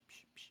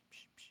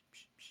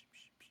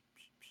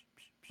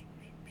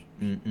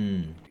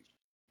Mm-mm.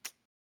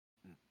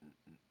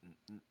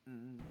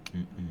 Mm-mm.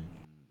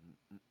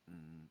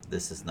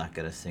 This is not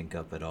gonna sync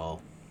up at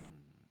all.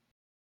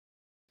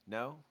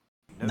 No,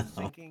 no No.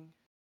 sinking.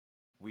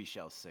 We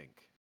shall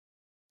sink.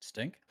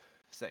 Stink?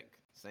 Sink.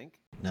 Sink?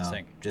 No.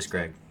 Stink. Just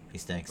Greg. He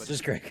stinks.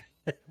 Just Greg.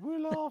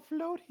 We'll all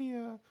float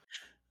here.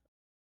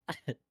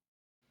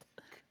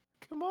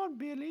 Come on,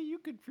 Billy. You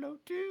can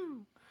float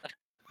too.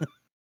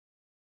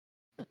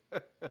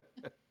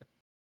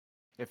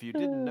 If you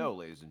didn't know,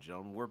 ladies and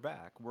gentlemen, we're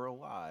back. We're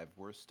alive.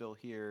 We're still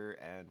here,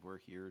 and we're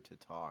here to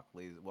talk.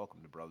 Ladies,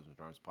 welcome to Brothers in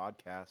Arms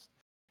podcast.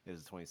 It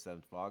is the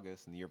 27th of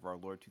August in the year of our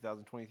Lord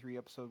 2023,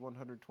 episode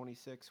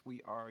 126.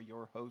 We are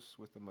your hosts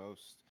with the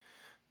most,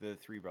 the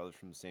three brothers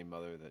from the same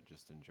mother that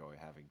just enjoy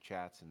having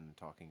chats and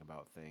talking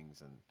about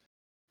things and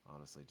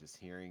honestly just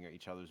hearing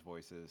each other's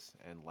voices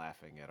and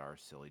laughing at our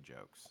silly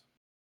jokes.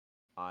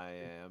 I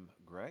am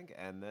Greg,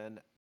 and then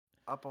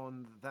up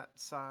on that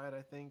side,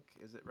 I think,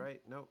 is it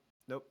right? Nope.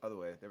 Nope, other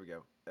way. There we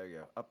go. There you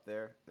go. Up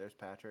there, there's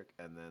Patrick,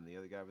 and then the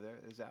other guy over there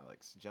is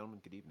Alex. Gentlemen,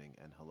 good evening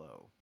and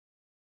hello.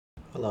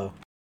 Hello.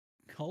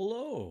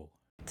 Hello.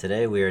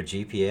 Today we are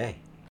GPA.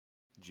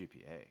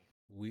 GPA.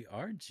 We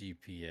are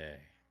GPA.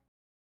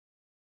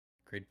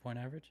 Grade point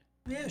average?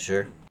 Yeah,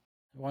 sure.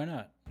 Why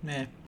not?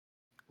 Meh.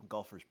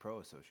 Golfers Pro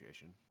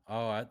Association.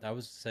 Oh, I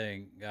was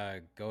saying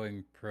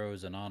going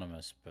pros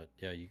anonymous, but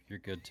yeah, you're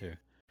good too.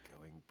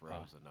 Going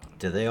Bros Anonymous.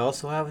 Do they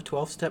also have a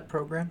 12-step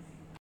program?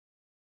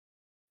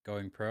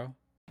 Going pro?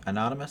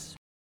 Anonymous?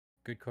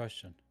 Good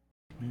question.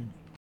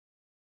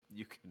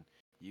 You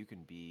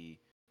can be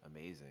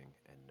amazing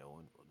and no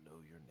one will know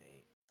your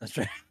name. That's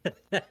right.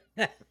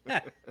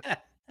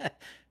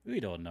 We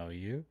don't know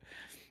you.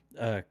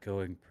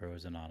 Going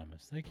pros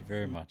anonymous. Thank you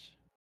very much.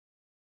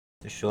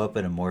 Just show up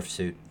in a morph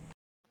suit.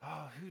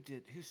 Oh,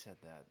 who said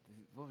that?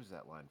 What was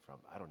that line from?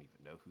 I don't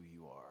even know who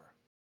you are.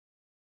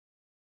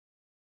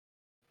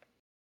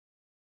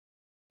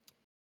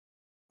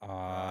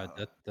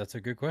 That's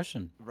a good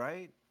question.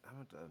 Right?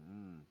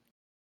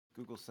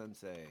 Google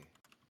Sensei.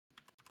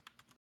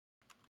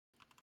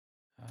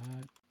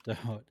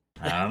 Don't.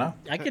 I don't know.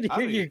 I can I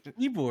hear don't your even-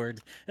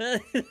 keyboard. I'm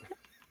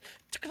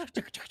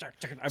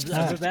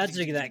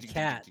imagining that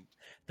cat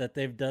that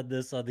they've done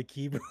this on the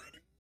keyboard.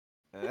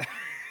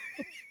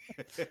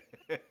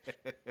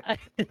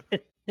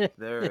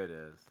 There it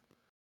is.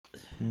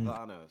 Hmm.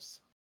 Thanos.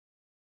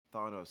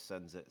 Thanos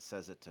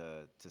says it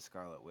to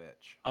Scarlet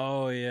Witch.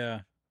 Oh yeah,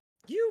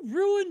 you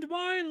ruined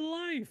my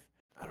life.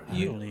 I don't, I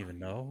You- don't even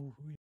know.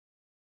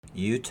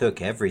 You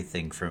took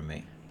everything from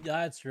me.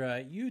 That's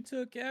right. You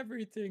took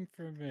everything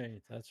from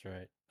me. That's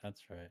right.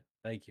 That's right.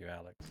 Thank you,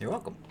 Alex. You're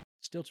welcome.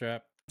 Steel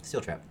trap.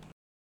 Steel trap.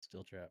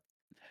 Steel trap.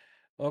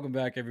 Welcome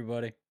back,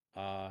 everybody.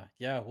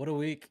 Yeah, what a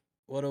week.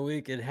 What a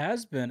week. It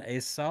has been a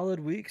solid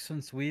week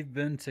since we've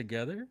been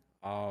together.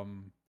 I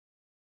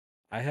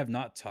have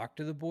not talked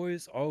to the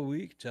boys all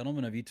week.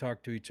 Gentlemen, have you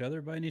talked to each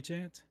other by any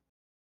chance?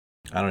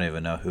 I don't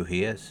even know who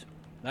he is.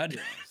 Not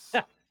Yes.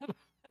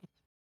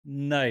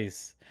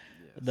 nice.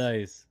 Yes.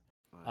 Nice.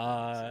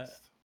 I don't exist.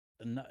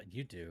 No,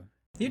 you do.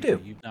 You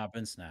do. You've not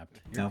been snapped.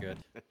 You're No. good.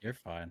 You're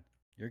fine.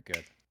 You're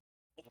good.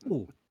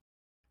 Ooh,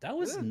 that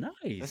was Yeah.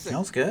 nice.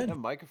 Sounds good. That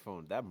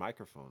microphone's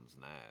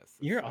nice.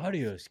 That Your sounds-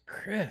 audio is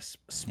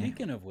crisp.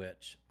 Speaking of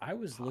which, I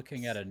was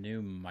looking at a new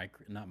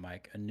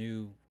a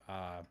new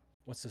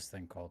what's this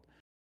thing called?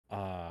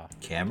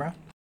 Camera?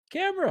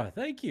 Camera.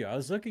 Thank you. I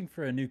was looking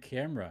for a new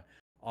camera.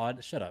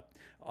 Shut up.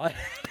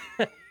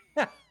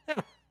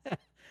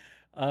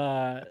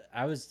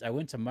 I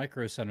went to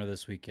Micro Center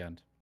this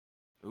weekend.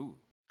 Ooh.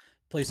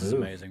 Place is Ooh.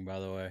 amazing, by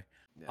the way.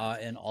 Yeah,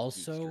 it's And a geek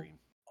also stream.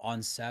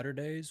 on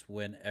Saturdays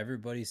when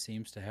everybody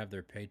seems to have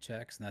their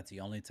paychecks and that's the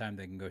only time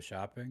they can go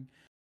shopping,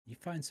 you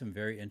find some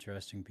very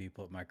interesting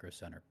people at Micro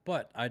Center.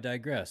 But I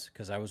digress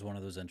because I was one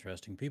of those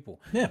interesting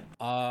people. Yeah.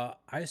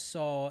 I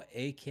saw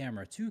a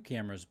camera, two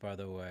cameras, by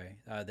the way.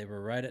 They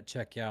were right at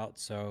checkout.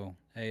 So,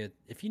 hey,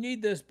 if you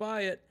need this,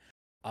 buy it.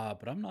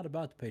 But I'm not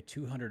about to pay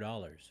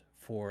 $200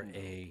 for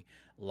a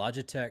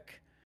Logitech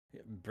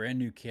brand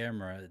new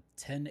camera,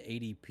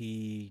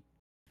 1080p,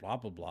 blah,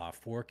 blah, blah,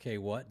 4K,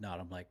 whatnot.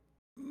 I'm like,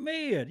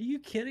 man, are you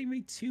kidding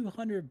me?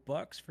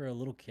 $200 for a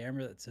little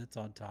camera that sits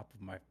on top of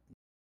my.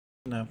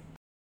 No.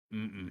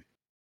 Mm-mm.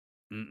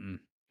 Mm-mm.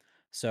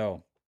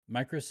 So,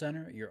 Micro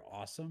Center, you're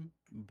awesome,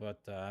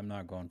 but I'm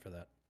not going for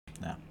that.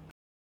 No.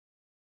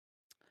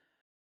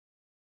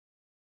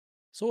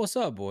 So, what's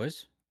up,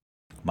 boys?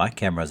 My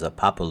camera's a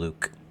Papa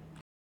Luke.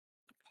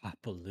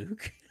 Papa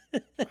Luke?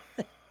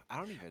 I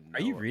don't even know.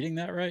 Are you reading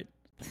that right?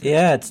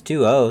 Yeah, it's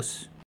two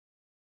O's.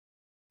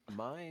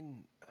 Mine.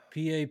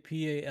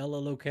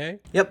 Papallok?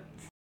 Yep.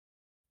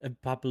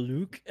 And Papa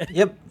Luke?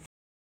 Yep.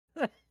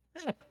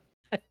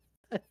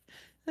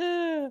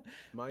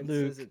 Mine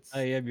Luke, says it's.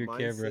 I am your mine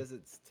camera. says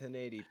it's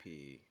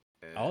 1080p.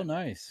 Oh, and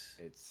nice.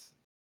 It's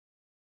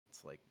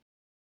like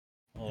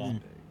Hold on.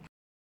 big.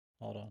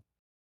 Hold on.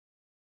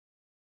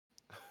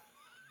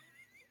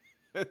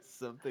 It's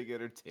something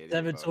entertaining.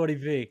 about-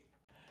 720p.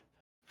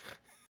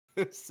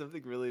 There's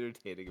something really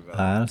entertaining about.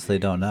 I honestly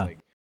being don't just, know. Like,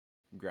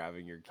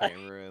 grabbing your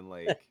camera and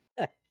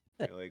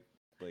you're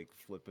like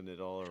flipping it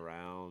all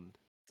around.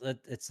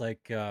 It's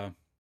like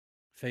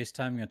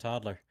FaceTiming a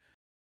toddler.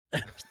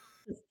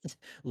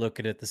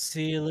 Looking at the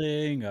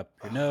ceiling, up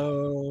your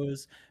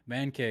nose,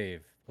 man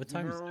cave. What You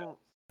time is know,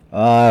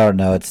 I don't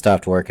know. It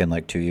stopped working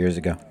like 2 years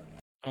ago.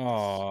 that?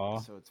 Aw,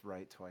 so it's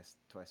right twice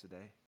a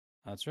day.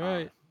 that's Ah,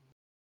 right.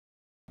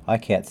 I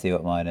can't see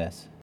what mine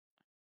is.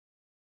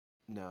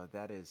 no,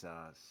 that is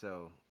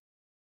so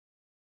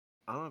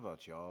I don't know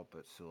about y'all,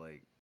 but so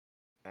like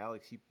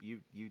Alex, you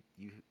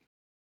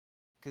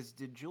because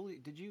did you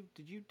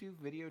do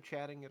video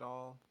chatting at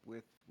all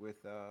with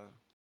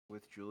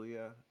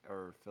Julia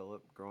or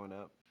Philip growing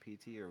up,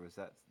 PT, or was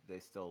that they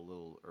still a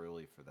little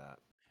early for that?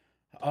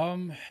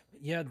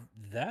 Yeah,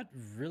 that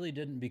really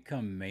didn't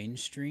become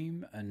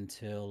mainstream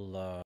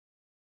until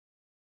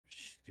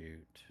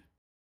shoot,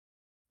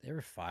 they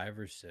were 5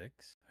 or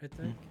 6, I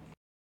think.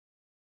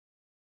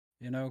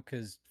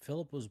 Because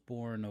Philip was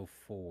born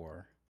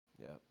 '04,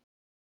 Yeah.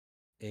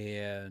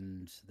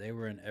 and they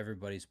were in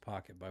everybody's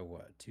pocket by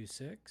what,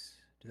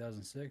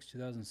 2006,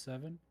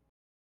 2007?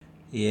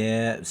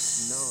 Yeah, No,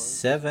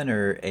 7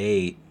 or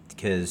 8,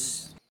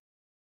 because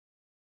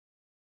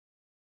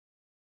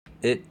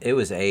it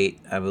was 8,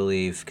 I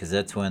believe, because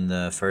that's when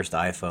the first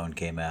iPhone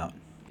came out.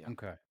 yeah.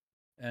 Okay.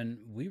 And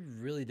we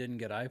really didn't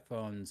get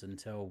iPhones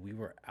until we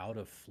were out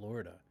of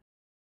Florida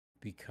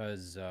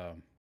because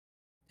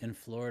in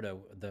Florida,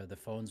 the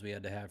phones we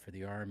had to have for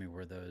the army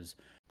were those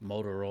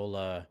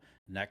Motorola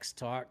Next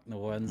Talk, the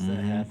ones that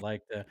Mm-hmm. had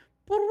like the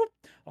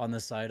on the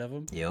side of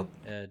them. Yep.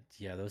 And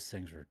yeah, those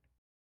things were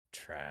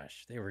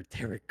trash. They were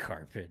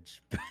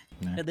garbage, Yeah.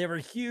 and they were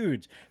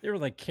huge. They were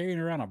like carrying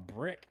around a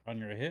brick on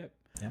your hip.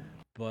 Yep.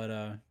 But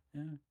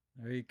yeah,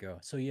 there you go.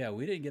 So yeah,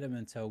 we didn't get them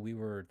until we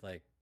were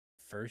like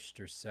first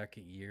or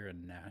second year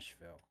in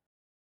Nashville,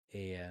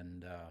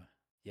 and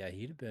yeah,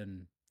 he'd have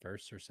been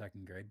first or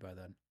second grade by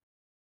then.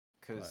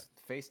 But Because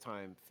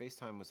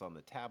FaceTime was on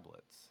the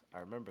tablets. I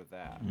remember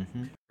that.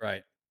 Mm-hmm.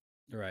 right,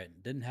 right,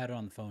 didn't have it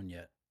on the phone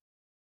yet.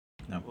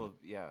 No. Well,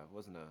 yeah, it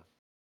wasn't a.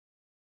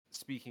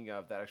 Speaking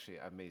of that, actually,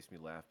 it makes me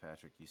laugh,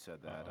 Patrick. You said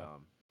that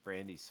Uh-oh.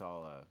 Brandy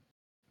saw a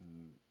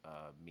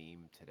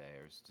meme today,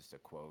 or it's just a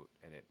quote,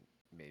 and it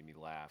made me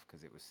laugh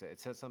because it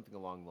said something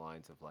along the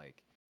lines of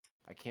like,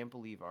 "I can't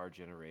believe our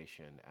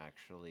generation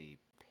actually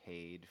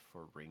paid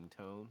for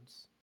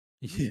ringtones,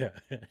 Yeah,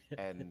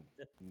 and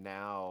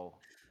now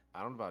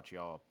I don't know about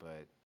y'all,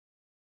 but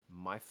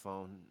my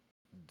phone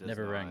does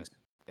never not. rings.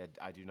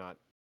 I do not.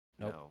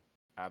 Nope, No,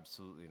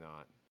 absolutely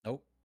not.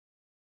 nope.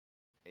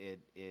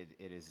 It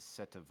is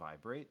set to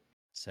vibrate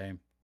Same.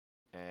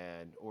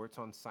 and or it's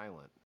on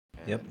silent.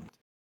 Yep. And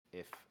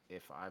if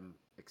if I'm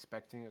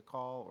expecting a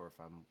call or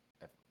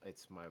if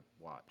it's my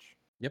watch,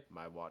 Yep.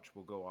 my watch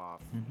will go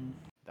off. Mm-hmm.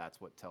 That's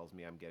what tells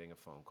me I'm getting a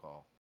phone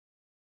call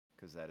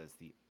because that is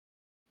the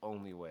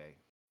only way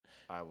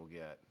I will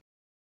get.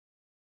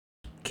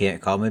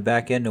 Can't call me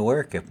back into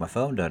work if my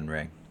phone doesn't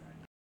ring.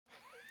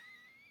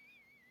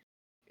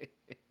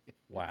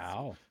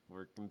 Wow,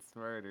 Working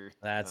smarter.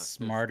 that's Not just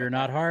smarter, a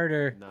not hat,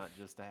 harder. not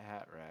just a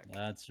hat rack.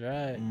 That's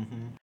right.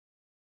 Mm-hmm.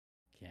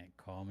 Can't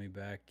call me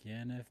back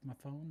in if my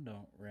phone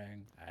don't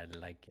ring. I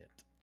like it.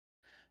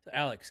 So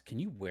Alex, can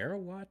you wear a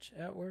watch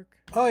at work?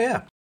 Oh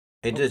yeah.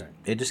 Okay.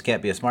 It just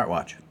can't be a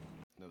smartwatch.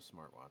 No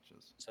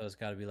smartwatches. So it's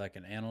got to be like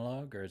an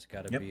analog, or it's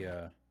got to Yep. be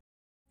a.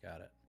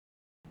 Got it.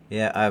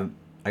 Yeah,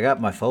 I got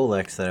my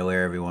Folex that I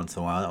wear every once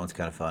in a while. That one's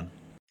kind of fun.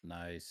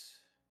 Nice.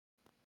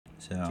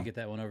 Did So you get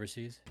that one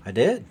overseas? I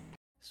did.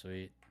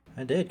 Sweet.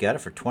 I did. Got it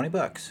for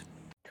 $20.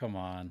 Come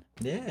on.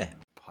 Yeah.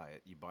 Buy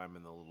it. You buy them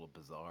in the little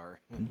bazaar.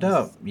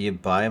 No, you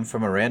buy them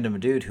from a random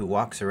dude who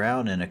walks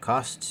around and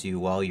accosts you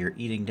while you're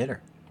eating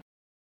dinner.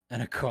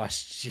 And it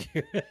costs you.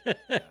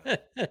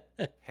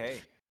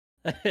 Hey,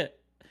 Want to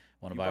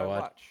you buy a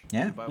watch? watch.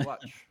 Yeah. You buy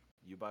watch.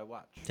 You buy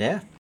watch. Yeah.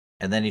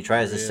 And then he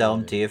tries to sell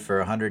them to Really? you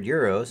for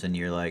 €100, and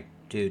you're like,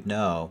 dude,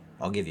 no,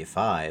 I'll give you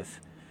 5.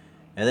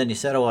 And then you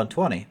settle on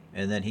 20,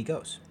 and then he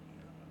goes,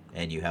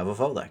 and you have a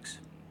Folex.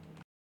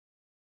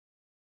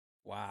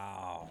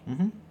 Wow.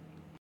 Mm-hmm.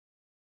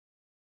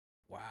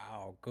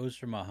 Wow. Goes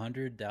from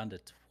 100 down to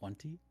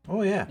 20?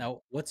 Oh yeah.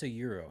 Now, what's a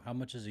euro? How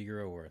much is a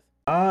euro worth?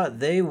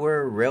 They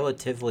were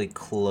relatively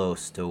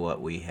close to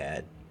what we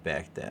had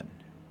back then.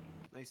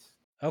 Nice.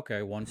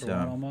 Okay, one for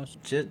one So almost.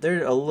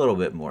 they're a little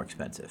bit more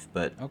expensive,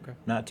 but Okay.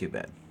 not too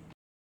bad.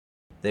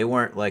 They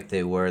weren't like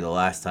they were the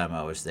last time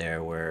I was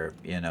there, where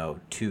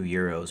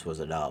 €2 was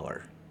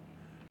 $1.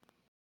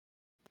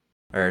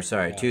 Or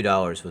sorry, Got it.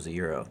 $2 was a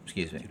euro.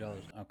 Excuse me.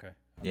 $2. Okay.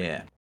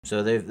 Yeah.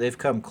 So they've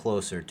come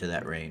closer to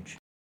that range.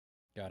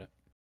 Got it.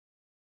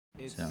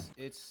 It's So.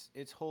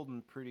 it's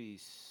holding pretty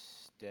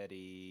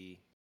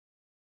steady.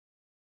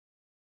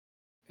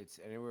 It's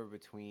anywhere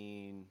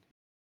between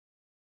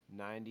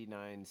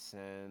 99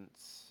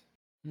 cents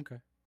Okay.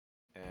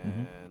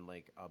 and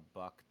like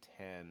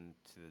 $1.10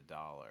 to the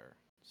dollar.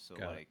 So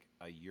Got it. like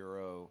a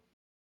euro.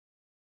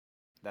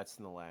 That's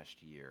in the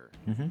last year.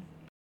 Mm-hmm.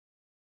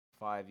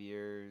 5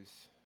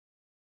 years.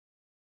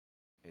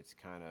 it's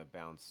kind of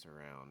bounced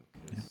around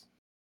because.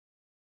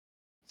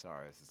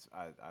 Sorry,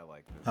 I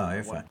like this. Oh, At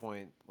you're one fine.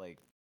 point, like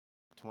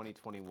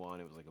 2021,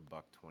 it was like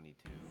 $1.22.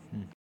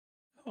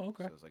 Oh,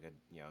 okay. So it was like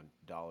a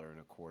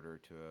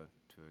 $1.25 to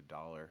a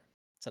dollar.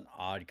 It's an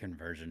odd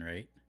conversion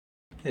rate.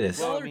 It is.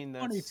 Well, I Dollar mean,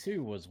 that's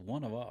 22 was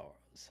one of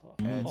ours.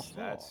 that's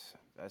Mhm.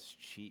 that's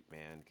cheap,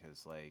 man.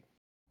 Because like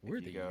We're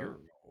if you the go, euro.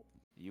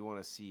 you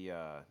want to see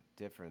a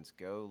difference,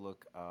 go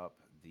look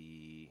up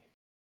the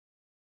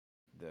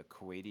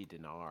Kuwaiti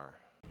dinar,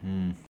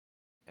 Mm.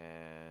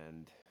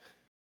 and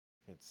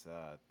it's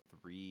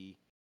three.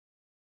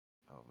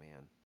 Oh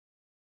man,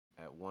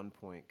 at one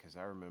point, because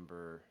I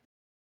remember,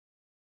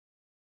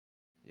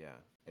 yeah,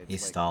 it's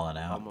He's like stalling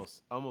out.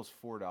 almost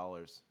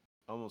 $4,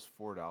 almost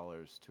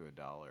 $4 to a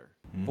dollar.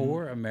 Mhm.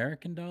 4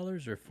 American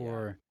dollars or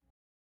 4?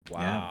 Yeah.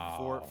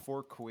 Wow.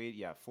 Four Kuwait,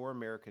 yeah, $4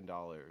 American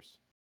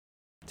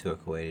To a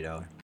Kuwaiti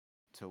dollar.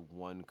 to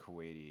one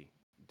Kuwaiti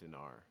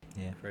dinar.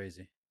 Yeah.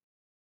 Crazy.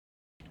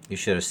 You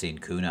should have seen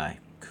kunai.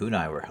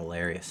 Kunai were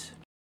hilarious.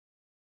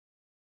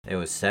 It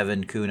was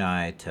 7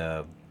 kunai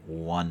to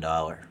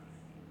 $1.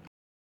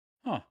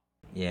 Huh.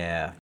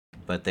 Yeah,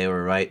 but they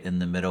were right in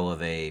the middle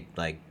of a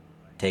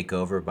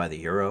takeover by the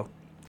euro.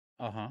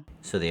 Uh-huh.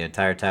 So the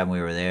entire time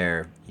we were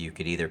there, you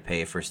could either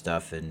pay for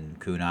stuff in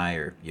kunai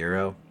or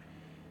euro.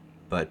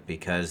 But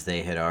because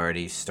they had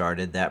already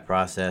started that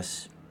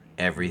process,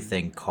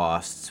 everything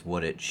costs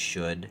what it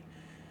should,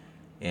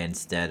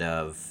 instead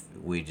of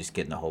we just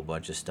getting a whole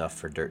bunch of stuff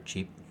for dirt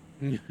cheap.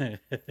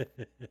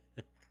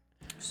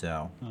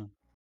 So, Huh.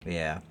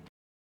 yeah.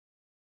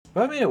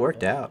 But I mean, it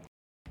worked out.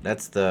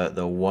 That's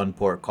the one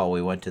port call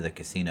we went to the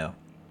casino.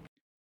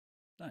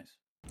 Nice.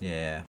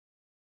 Yeah.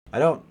 I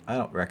don't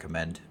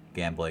recommend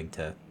gambling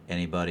to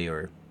anybody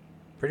or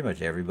pretty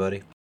much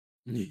everybody.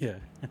 Yeah.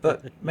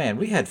 But man,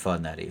 we had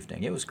fun that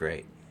evening. It was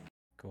great.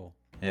 Cool.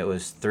 It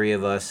was 3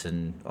 of us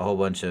and a whole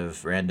bunch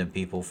of random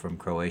people from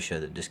Croatia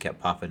that just kept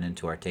popping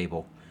into our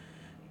table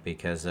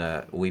because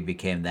we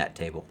became that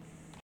table.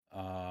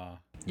 Uh,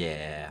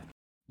 Yeah,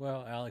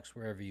 well, Alex,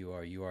 wherever you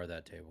are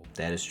that table.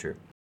 that is true.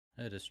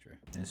 It is true.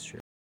 That's true.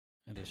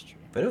 It is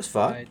true. But it was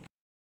fun.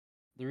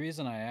 The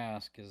reason I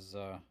ask is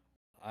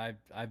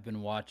I've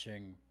been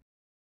watching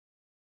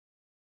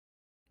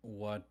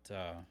what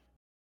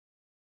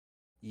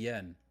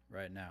yen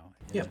right now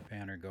in Yeah.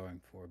 Japan are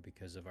going for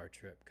because of our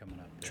trip coming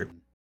up True.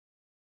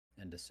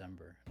 in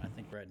December. I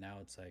think right now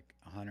it's like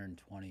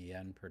 120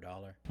 yen per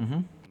dollar. Mm-hmm.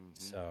 Mhm.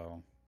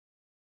 So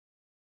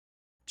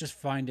just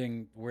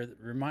finding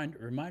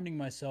reminding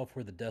myself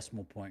where the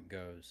decimal point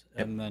goes,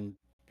 Yep. and then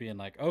being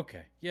like,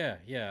 okay,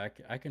 yeah,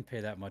 I can pay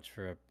that much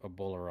for a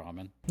bowl of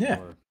ramen, Yeah.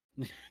 or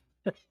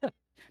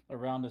a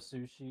round of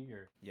sushi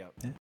or Yep.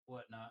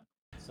 whatnot.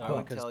 I So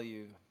would because tell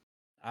you,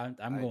 I'm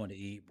I- going to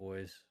eat,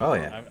 boys. Oh,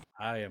 yeah.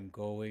 I am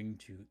going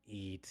to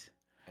eat.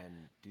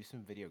 and do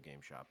some video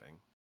game shopping.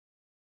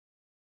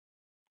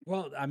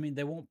 Well, I mean,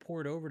 they won't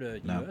port over to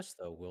No. US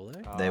though, will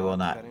they? They will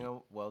not.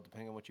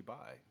 Depending on what you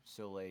buy.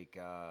 So like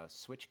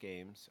Switch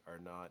games are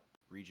not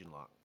region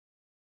locked.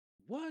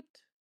 What?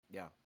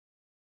 Yeah.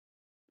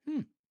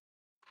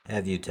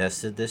 Have you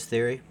tested this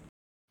theory?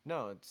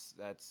 No,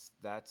 that's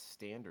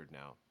standard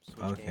now.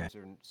 Okay.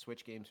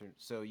 Switch games are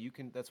so you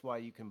can that's why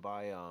you can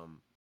buy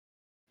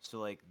so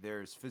like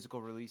there's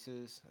physical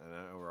releases, and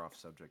I know we're off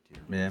subject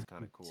here, but Yeah. it's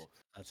kind of cool.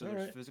 That's So all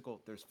right.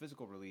 there's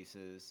physical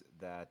releases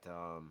that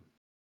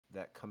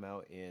that come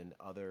out in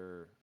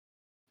other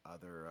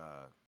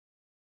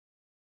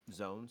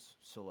zones,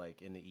 so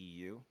like in the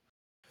EU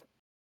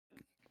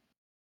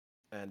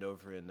and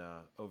over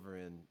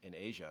in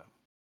Asia.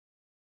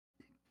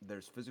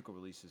 There's physical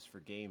releases for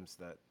games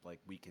that like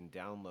we can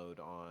download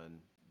on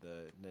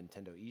the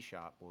Nintendo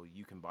eShop. Well,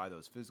 you can buy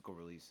those physical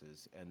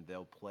releases and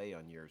they'll play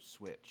on your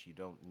Switch. You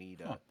don't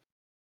need Huh.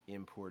 a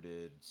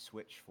imported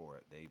Switch for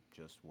it. They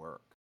just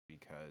work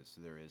because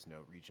there is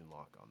no region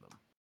lock on them.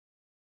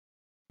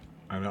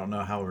 I don't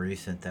know how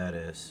recent that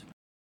is.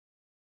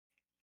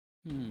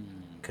 Hmm.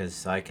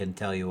 Because I can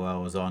tell you while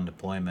I was on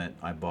deployment,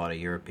 I bought a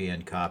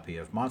European copy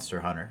of Monster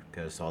Hunter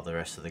because all the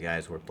rest of the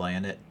guys were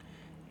playing it,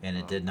 and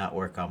it Oh. did not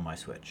work on my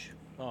Switch.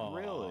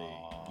 Really?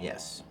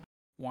 Yes.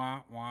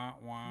 Wah wah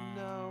wah.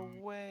 No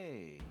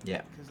way.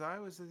 Yeah. Because I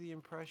was of the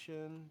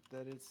impression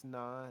that it's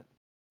not.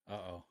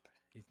 Uh-oh.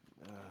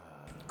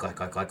 Click,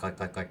 click, click, click,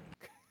 click, click.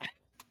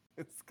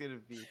 It's gonna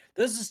be.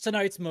 This is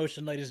tonight's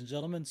motion, ladies and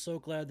gentlemen. So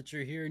glad that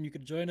you're here and you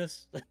could join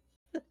us.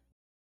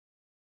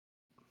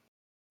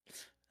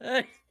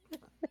 Hey,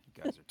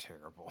 You guys are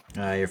terrible.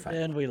 You're fine.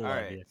 and we All love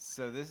right. you.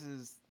 So this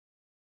is.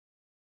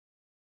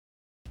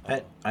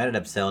 I ended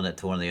up selling it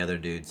to one of the other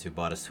dudes who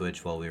bought a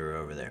Switch while we were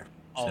over there.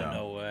 Oh, So,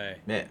 no way.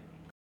 Yeah.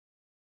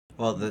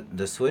 Well,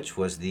 the Switch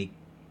was the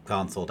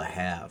console to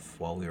have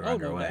while we were Oh, no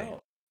underway.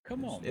 doubt.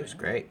 Come on, It was man.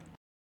 great.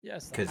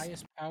 Yes, the 'Cause-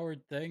 highest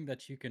powered thing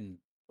that you can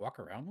walk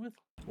around with.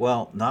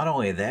 Well, not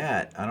only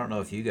that, I don't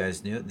know if you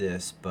guys knew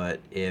this, but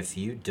if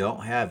you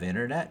don't have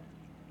internet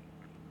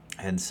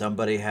and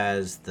somebody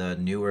has the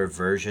newer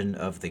version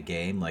of the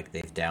game, like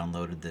they've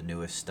downloaded the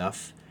newest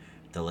stuff,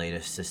 the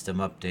latest system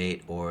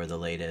update or the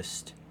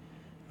latest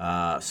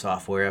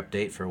software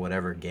update for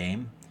whatever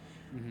game,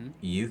 Mm-hmm.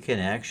 you can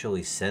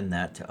actually send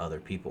that to other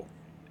people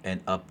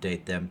and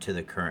update them to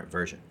the current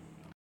version.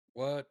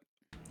 What?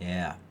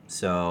 Yeah.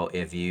 So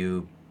if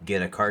you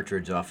get a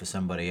cartridge off of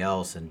somebody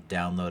else and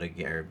download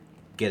or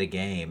get a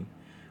game,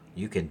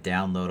 you can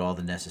download all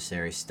the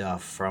necessary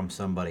stuff from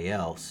somebody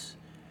else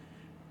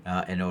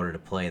in order to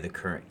play the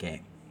current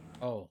game.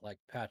 Oh, like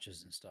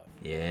patches and stuff.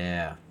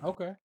 Yeah.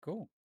 Okay,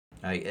 cool.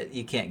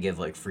 You can't give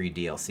like free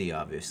DLC,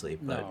 obviously,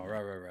 but No,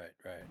 right.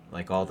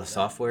 like all the That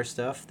software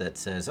stuff that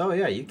says, oh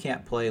yeah, you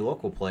can't play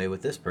local play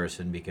with this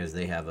person because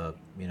they have a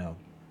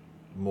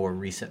more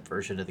recent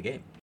version of the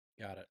game.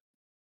 got it.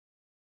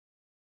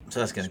 So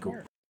that's kind of cool.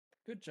 Smart.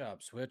 Good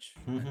job, Switch.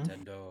 Mhm.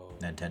 Nintendo.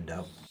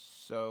 Nintendo.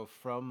 So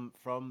from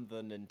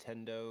the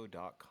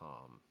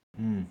Nintendo.com,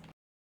 Mm.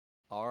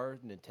 are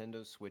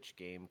Nintendo Switch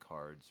game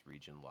cards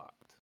region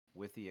locked?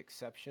 With the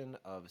exception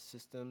of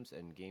systems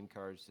and game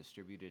cards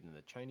distributed in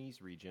the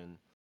Chinese region,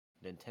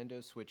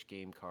 Nintendo Switch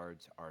game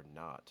cards are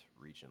not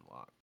region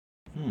locked.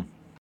 Hmm.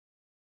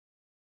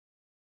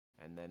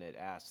 And then it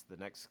asks the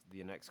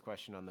next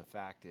question on the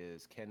fact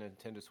is, can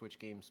Nintendo Switch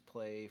games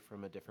play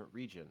from a different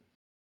region?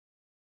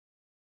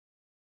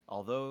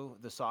 Although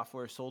the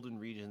software sold in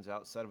regions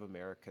outside of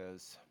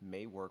Americas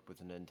may work with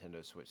the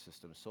Nintendo Switch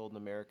system sold in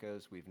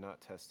Americas, we've not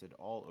tested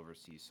all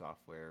overseas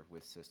software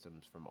with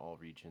systems from all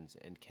regions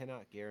and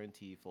cannot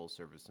guarantee full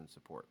service and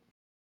support.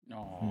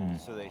 Oh.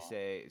 So they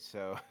say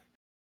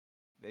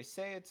they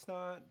say it's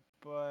not,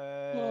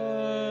 but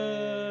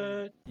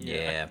What?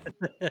 Yeah.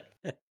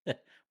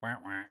 Wah,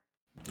 wah.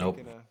 Nope.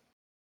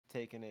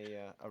 taking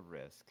a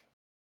risk.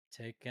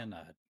 Taking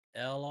a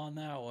L on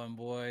that one,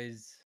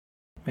 boys.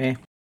 Eh.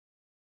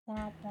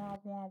 Wah, wah,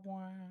 wah,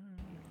 wah.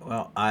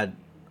 Well,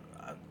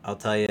 I'll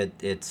tell you,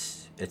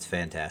 it's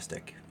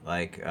fantastic.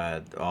 Like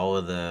all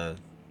of the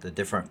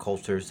different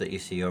cultures that you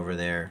see over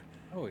there.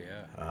 Oh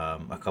yeah.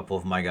 A couple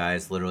of my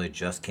guys literally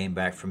just came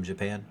back from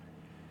Japan,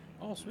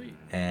 Oh sweet.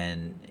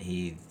 and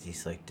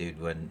he's like, dude,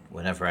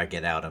 whenever I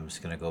get out, I'm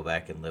just gonna go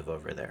back and live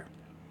over there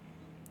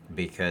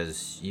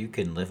because you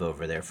can live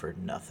over there for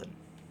nothing,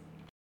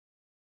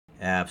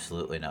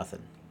 absolutely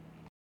nothing.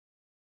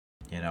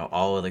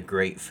 All of the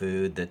great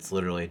food that's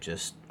literally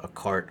just a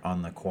cart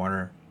on the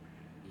corner.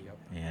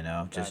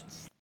 Yep. Just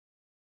That's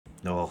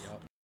oh,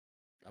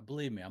 Yep.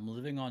 Believe me, I'm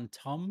living on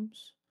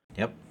Tums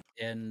yep.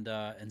 and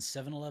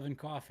 7-Eleven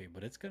coffee,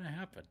 but it's gonna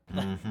happen.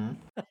 Mm-hmm.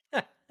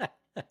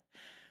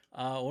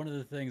 One of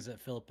the things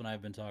that Philip and I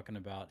have been talking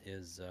about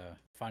is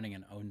finding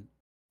an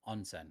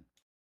onsen.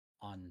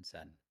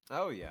 Onsen.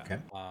 oh yeah. Okay.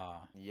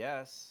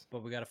 Yes.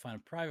 But we got to find a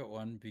private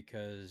one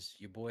because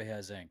your boy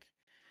has ink.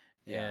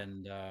 Yeah.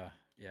 And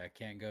yeah, I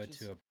can't go Just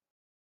to a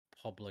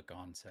public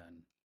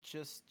onsen.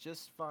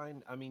 just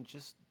find, I mean,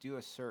 just do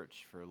a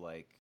search for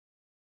like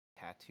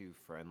tattoo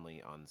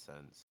friendly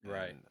onsens,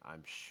 Right. and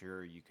I'm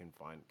sure you can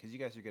find, because you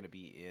guys are going to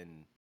be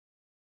in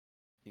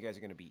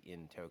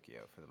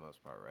Tokyo for the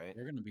most part, right?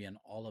 We're going to be in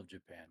all of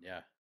Japan. Yeah.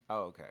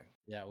 Oh, okay.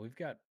 Yeah, we've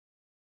got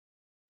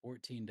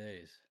 14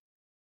 days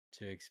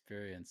to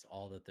experience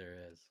all that there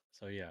is.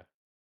 So yeah.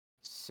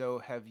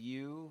 So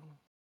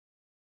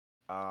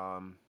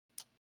um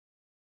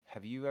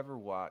have you ever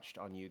watched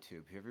on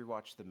YouTube, have you ever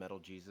watched the Metal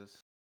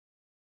Jesus?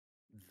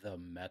 The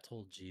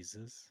Metal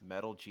Jesus.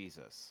 Metal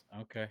Jesus.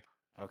 Okay.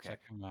 Okay. Check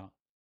him out.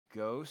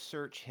 Go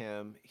search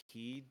him.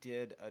 He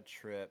did a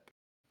trip.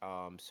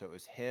 So it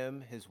was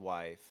him, his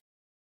wife,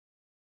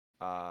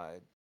 uh,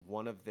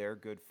 one of their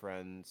good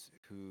friends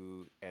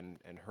who, and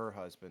her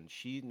husband.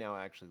 She now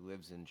actually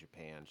lives in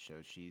Japan. So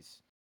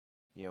she's,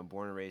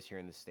 born and raised here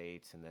in the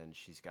States, and then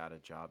she's got a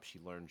job. She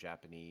learned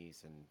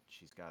Japanese, and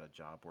she's got a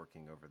job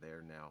working over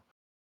there now.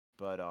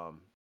 But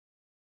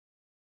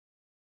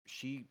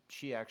she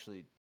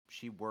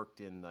worked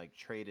in, like,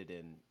 traded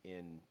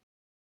in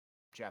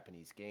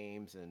Japanese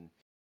games, and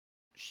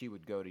she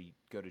would go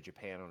to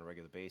Japan on a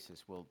regular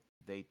basis. Well,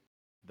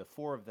 the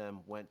four of them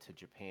went to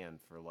Japan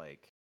for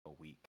like a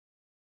week.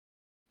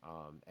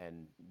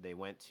 And they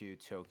went to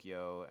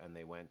Tokyo, and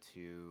they went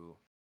to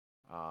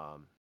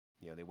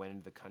they went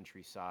into the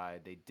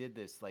countryside. They did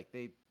this, like,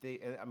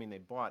 I mean, they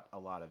bought a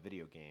lot of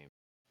video games.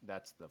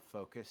 That's the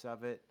focus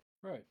of it.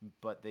 Right.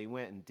 But they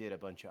went and did a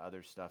bunch of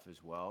other stuff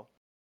as well.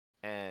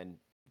 And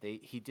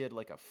he did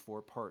like a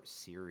 4-part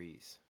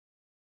series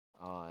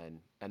on,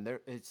 and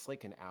there it's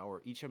like an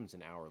hour. Each of them's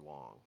an hour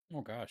long.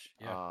 Oh gosh.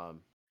 Yeah.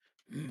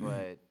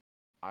 But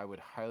I would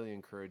highly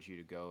encourage you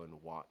to go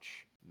and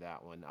watch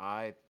that one.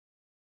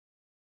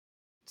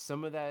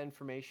 Some of that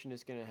information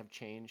is going to have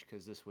changed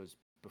because this was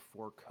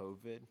before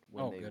COVID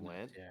when Oh they goodness.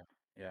 went.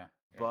 Yeah.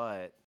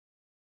 But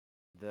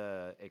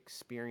the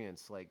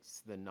experience, like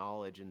the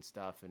knowledge and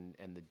stuff, and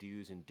the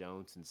do's and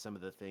don'ts, and some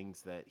of the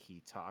things that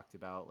he talked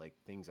about, like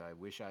things I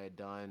wish I had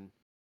done,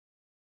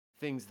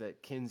 things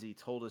that Kinsey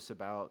told us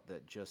about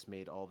that just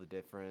made all the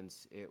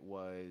difference. It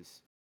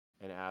was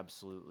an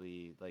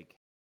absolutely, like,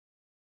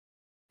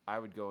 I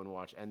would go and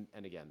watch, and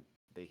again,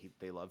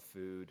 they love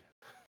food.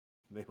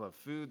 They love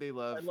food. They I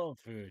love love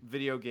food.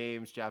 video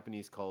games,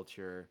 Japanese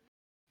culture.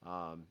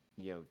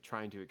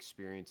 Trying to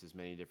experience as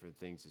many different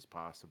things as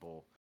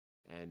possible,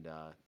 and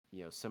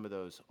some of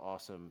those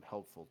awesome,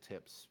 helpful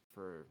tips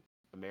for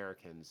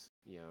Americans.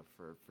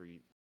 For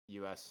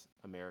U.S.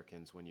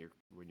 Americans when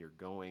you're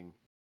going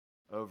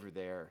over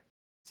there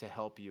to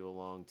help you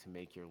along to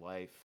make your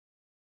life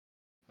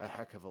a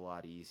heck of a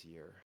lot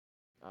easier,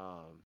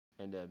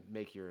 and to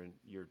make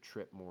your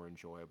trip more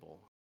enjoyable.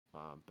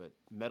 But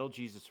Metal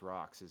Jesus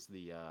Rocks is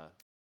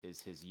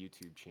his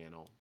YouTube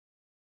channel,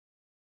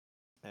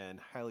 and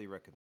highly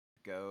recommend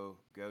go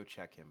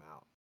check him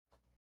out.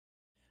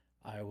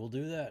 I will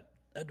do that.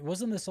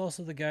 Wasn't this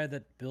also the guy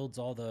that builds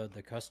all the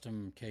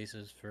custom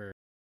cases for?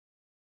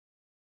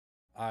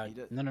 He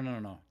does.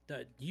 No.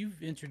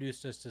 You've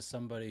introduced us to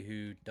somebody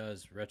who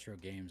does retro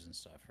games and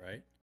stuff,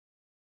 right?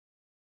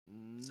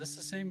 Is this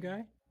the same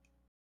guy?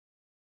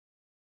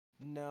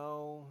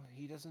 No,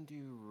 he doesn't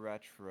do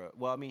retro.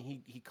 Well, I mean,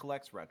 he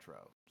collects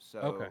retro,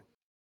 Okay. so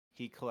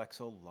he collects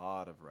a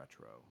lot of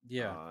retro.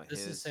 Yeah,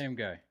 this is the same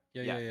guy.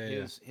 Yeah.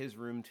 His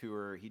room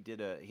tour. He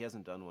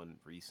hasn't done one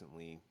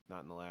recently,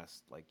 not in the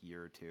last like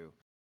year or two.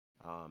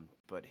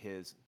 But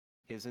his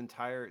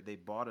entire they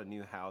bought a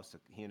new house.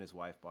 He and his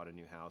wife bought a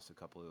new house a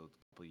couple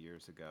of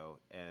years ago,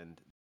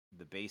 and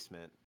the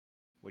basement,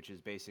 which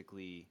is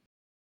basically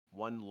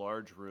one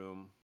large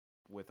room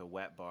with a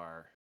wet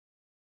bar,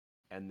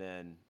 and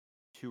then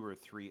 2 or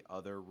 3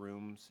 other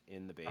rooms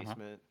in the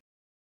basement,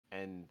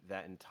 and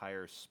that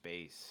entire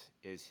space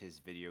is his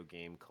video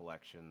game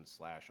collection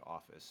 /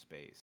 office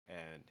space,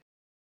 and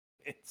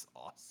it's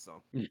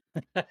awesome.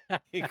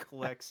 He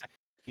collects.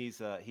 He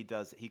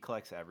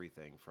collects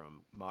everything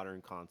from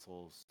modern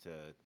consoles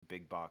to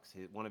big box.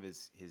 One of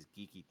his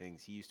geeky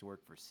things. He used to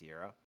work for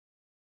Sierra,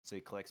 so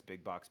he collects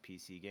big box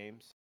PC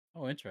games.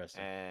 Oh,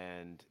 interesting.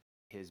 And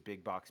his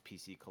big box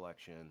PC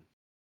collection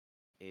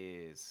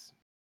is.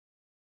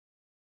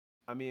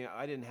 I mean,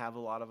 I didn't have a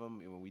lot of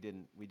them. We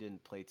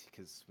didn't play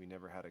because we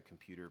never had a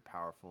computer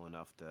powerful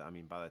enough to. I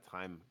mean, by the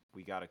time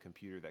we got a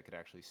computer that could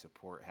actually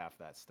support half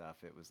that stuff,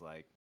 it was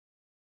like,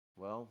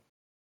 well,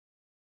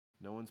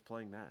 no one's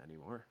playing that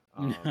anymore.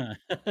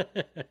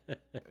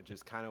 Which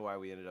is kind of why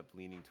we ended up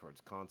leaning towards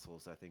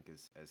consoles, I think,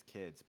 as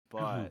kids.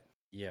 But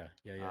yeah.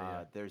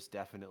 There's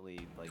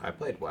definitely like I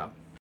played WoW.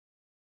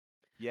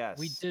 yes,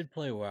 We did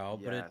play WoW,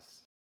 but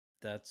yes.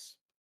 that's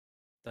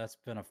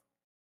been a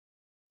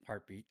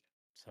heartbeat.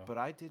 So But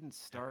I didn't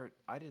start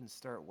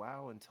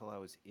WoW until I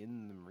was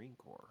in the Marine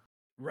Corps.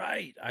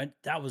 right,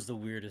 that was the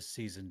weirdest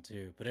season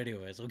too. But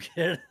anyways, we'll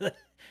get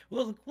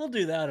we'll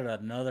do that in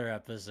another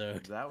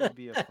episode. That would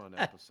be a fun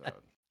episode.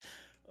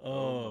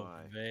 Oh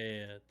my.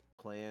 man,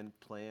 Playing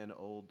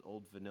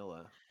old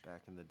vanilla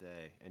back in the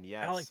day. And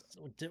yes, Alex,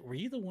 were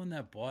you the one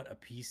that bought a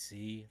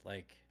PC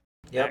like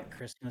Yep. at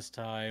Christmas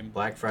time?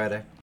 Black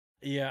Friday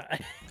Yeah,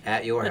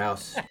 at your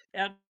house.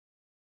 At-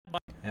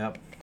 Yep.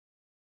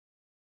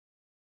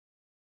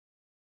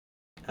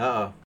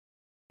 Uh-oh.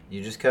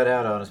 You just cut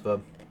out on us,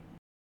 bub.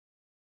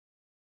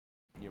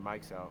 your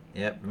mic's out.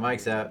 Yep, your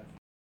mic's out.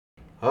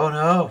 Oh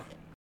no.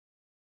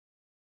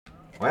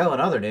 Well, in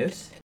other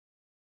news.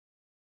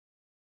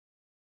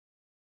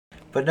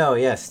 But no,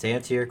 yes, to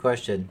answer your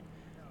question,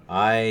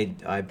 I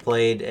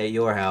played at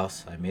your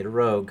house. I made a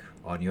rogue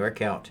on your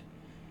account,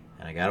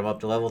 and I got him up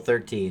to level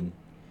 13.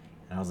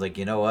 And I was like,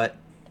 you know what?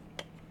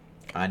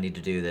 I need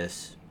to do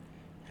this.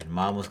 And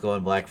Mom was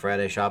going Black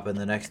Friday shopping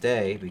the next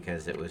day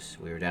because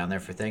we were down there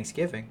for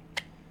Thanksgiving.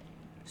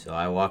 So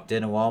I walked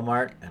into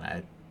Walmart and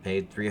I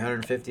paid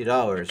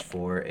 $350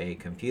 for a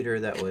computer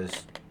that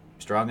was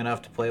strong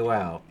enough to play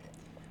WoW.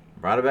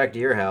 Brought it back to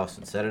your house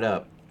and set it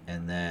up,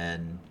 and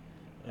then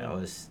that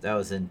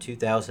was in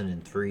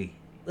 2003.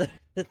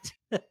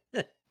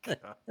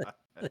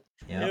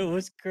 Yeah. It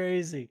was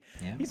crazy.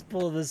 Yeah. He's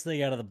pulling this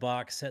thing out of the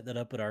box, setting it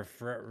up in our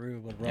front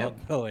room, and we're all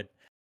going,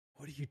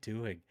 "What are you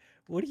doing?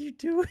 What are you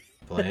doing?"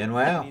 Playing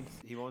WoW.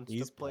 He wants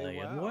He's to play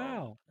playing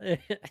WoW.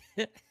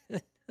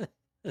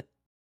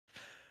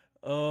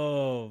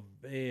 Oh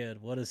man,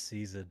 what a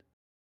season!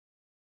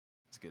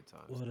 It's good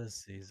times. What a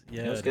season!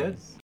 Yeah, It was good.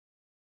 is.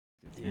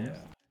 Yeah.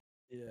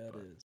 Yeah, it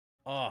is.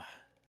 Oh,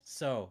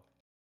 so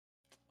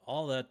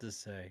all that to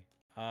say,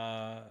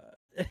 I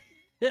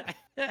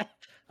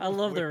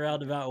love the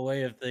roundabout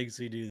way of things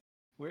we do.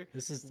 Where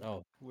This is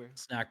where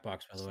snack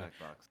box, by the way. snack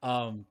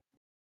box.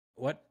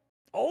 What?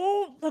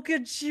 Oh, look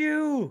at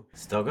you!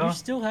 Still You going?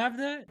 still have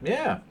that?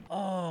 Yeah.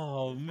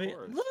 Oh man,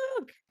 course.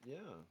 look! Yeah.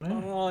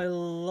 Oh, I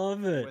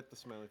love it. With the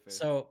smiley face.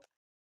 So,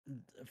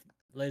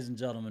 ladies and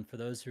gentlemen, for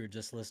those who are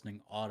just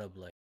listening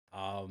audibly,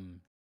 I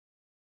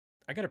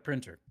got a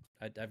printer.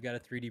 I've got a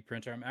 3D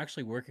printer. I'm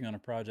actually working on a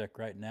project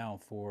right now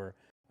for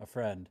a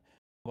friend,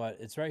 but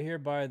it's right here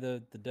by the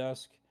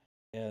desk,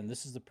 and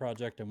this is the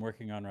project I'm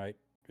working on right.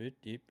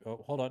 Oh,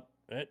 hold on.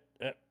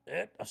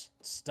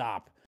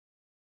 Stop.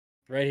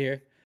 Right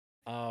here.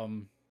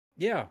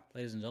 Yeah,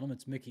 ladies and gentlemen,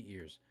 it's Mickey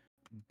Ears.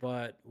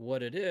 But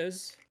what it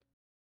is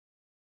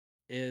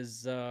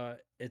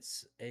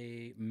it's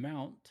a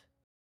mount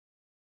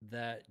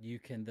that you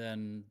can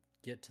then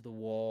get to the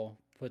wall,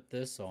 put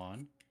this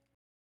on,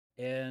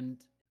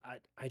 and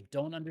I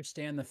don't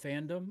understand the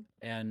fandom,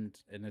 and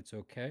it's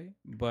okay.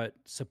 But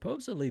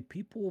supposedly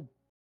people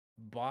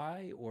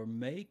buy or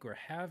make or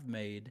have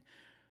made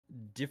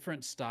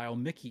different style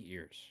Mickey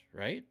ears,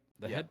 right?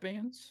 The Yep.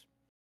 headbands,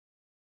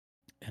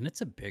 and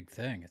it's a big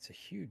thing. It's a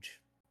huge,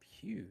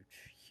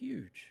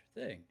 huge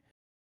thing.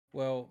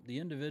 Well, the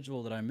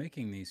individual that I'm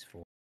making these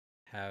for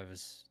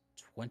has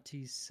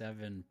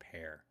 27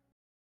 pair,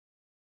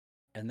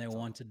 and they That's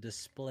want to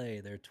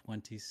display their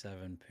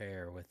 27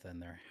 pair within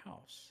their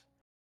house.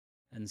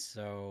 And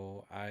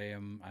so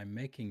I'm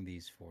making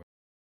these for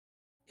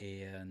them,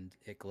 and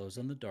it glows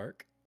in the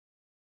dark.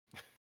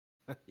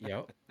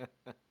 Yep. That's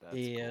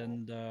cool.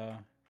 And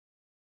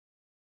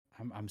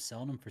I'm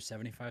selling them for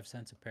 75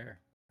 cents a pair,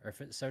 or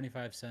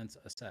 75 cents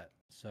a set.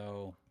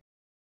 So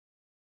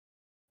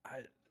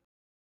I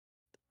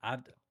I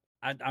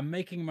I'm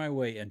making my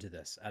way into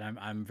this, and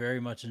I'm very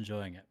much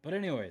enjoying it. But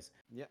anyways,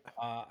 Yeah.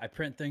 I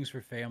print things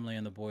for family,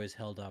 and the boys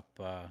held up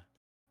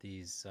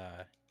these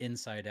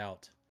inside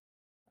out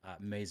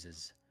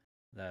mazes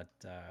that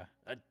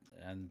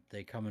and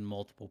they come in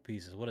multiple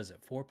pieces. What is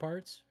it? 4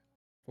 parts?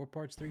 4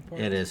 parts? 3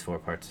 parts? It is 4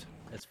 parts.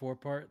 It's 4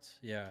 parts.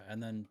 Yeah,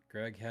 and then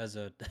Greg has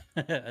a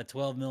a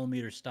 12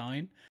 millimeter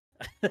Stein.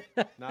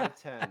 Not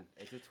a 10.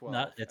 It's a 12.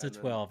 Not it's a and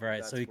then 12,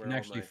 right? So that's you where can all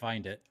actually my-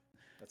 find it,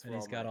 That's and where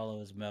he's all got my, all of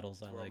his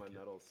medals. I that's where all like my it.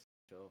 medals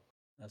show.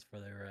 That's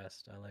where they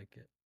rest. I like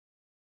it.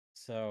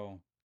 So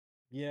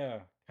yeah,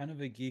 kind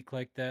of a geek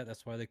like that.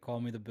 That's why they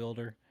call me the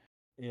builder.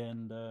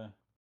 And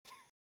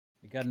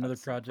we got another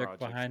Some project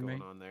projects behind going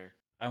me. on there.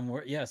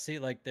 Yeah, see,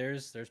 like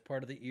there's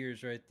part of the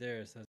ears right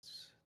there. So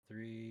that's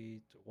 3,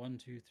 1,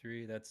 2,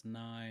 3. That's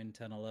 9,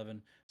 10,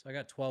 11. So I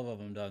got 12 of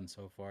them done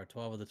so far.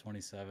 12 of the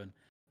 27,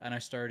 and I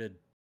started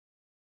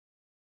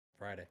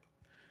Friday.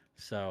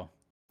 So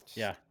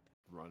yeah,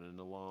 Running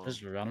along.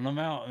 just running them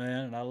out,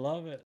 man, and I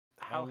love it.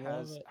 How love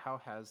has it.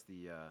 how has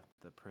the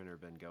printer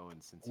been going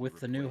since you With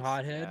the new replaced-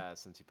 hothead? Yeah,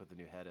 since you put the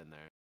new head in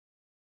there.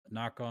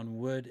 Knock on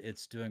wood,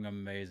 it's doing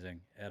amazing,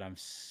 and I'm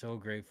so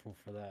grateful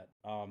for that.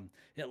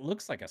 It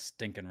looks like a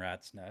stinking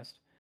rat's nest,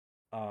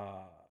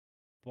 uh,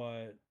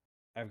 but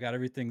I've got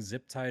everything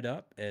zip tied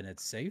up, and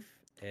it's safe,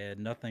 and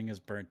nothing is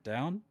burnt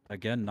down.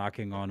 Again,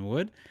 knocking on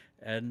wood,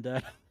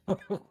 and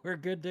we're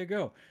good to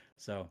go.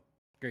 So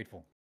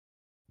grateful,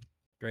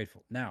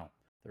 grateful. Now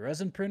the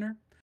resin printer,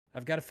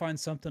 I've got to find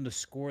something to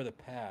score the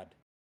pad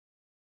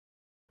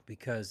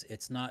because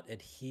it's not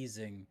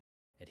adhesing.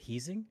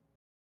 Adhesing?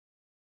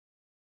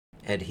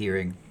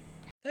 Adhering.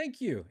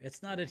 Thank you.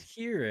 It's not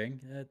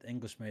adhering.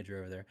 English major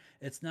over there.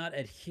 It's not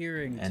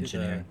adhering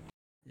Engineering. to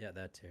the. Yeah,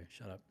 that too.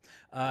 Shut up.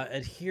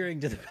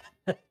 Adhering to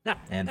the.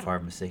 And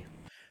pharmacy.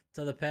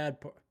 To the pad.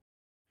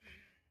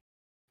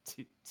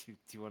 Do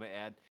you want to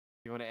add? Do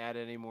you want to add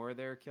any more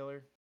there,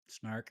 Killer?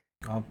 Snark.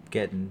 I'm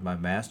getting my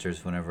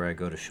master's whenever I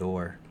go to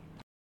shore.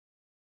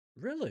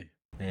 Really?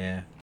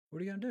 Yeah.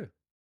 What are you gonna do?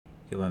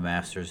 Get my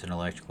master's in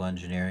electrical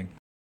engineering.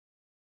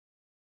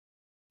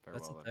 Very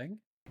That's well a then. thing.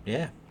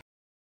 Yeah.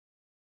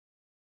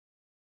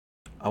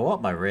 I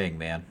want my ring,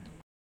 man.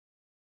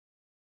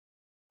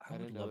 I would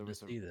didn't know love there to was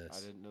see I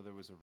this. didn't know there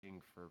was a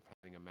ring for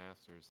having a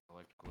master's in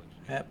electrical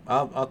engineering.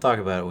 Yep, I'll talk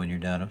about it when you're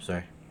done. I'm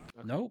sorry.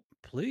 Okay. Nope.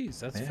 Please.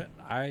 That's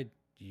Yeah.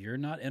 You're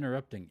not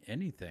interrupting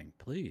anything.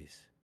 Please.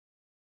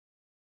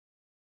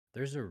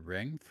 There's a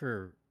ring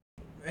for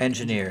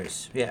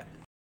Engineers. Yeah.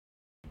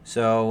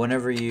 So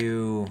whenever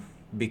you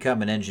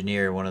become an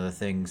engineer, one of the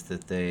things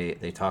that they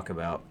talk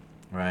about,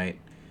 right?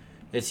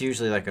 It's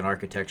usually like an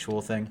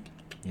architectural thing.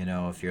 You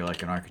know, if you're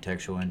like an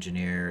architectural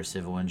engineer or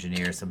civil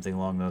engineer, something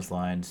along those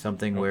lines,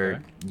 something where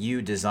Okay.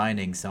 you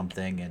designing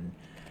something and,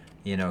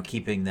 you know,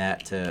 keeping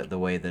that to the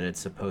way that it's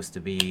supposed to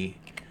be,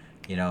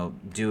 you know,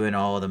 doing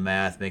all of the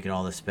math, making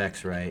all the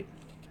specs right,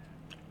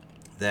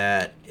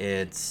 that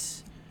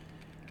it's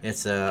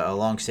a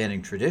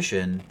long-standing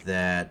tradition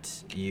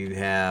that you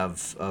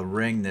have a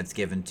ring that's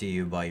given to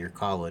you by your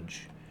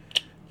college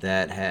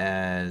that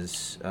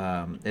has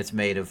it's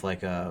made of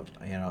like a,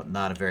 you know,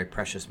 not a very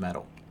precious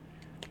metal,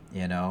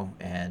 you know,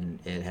 and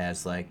it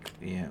has like,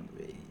 you know,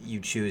 you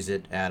choose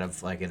it out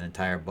of like an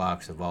entire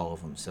box of all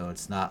of them, so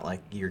it's not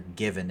like you're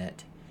given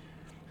it.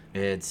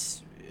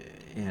 It's,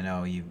 you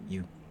know, you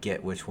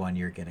get which one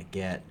you're gonna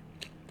get.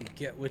 You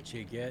get what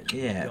you get.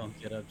 Yeah. You don't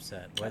get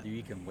upset whether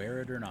you can wear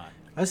it or not.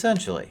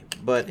 Essentially,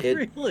 but it,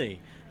 Really?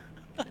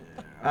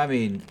 I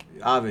mean,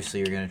 obviously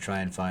you're gonna try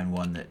and find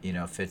one that, you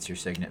know, fits your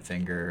signet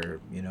finger, or,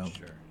 you know,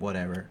 Sure.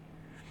 whatever.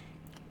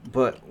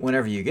 But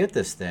whenever you get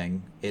this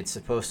thing, it's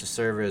supposed to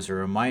serve as a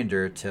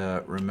reminder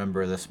to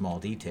remember the small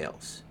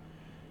details.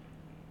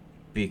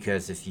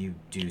 Because if you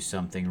do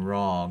something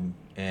wrong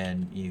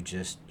and you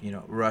just, you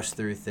know, rush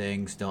through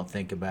things, don't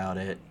think about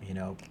it, you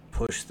know,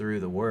 push through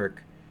the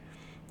work,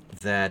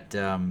 that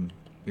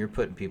you're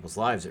putting people's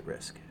lives at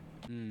risk.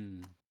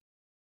 Hmm.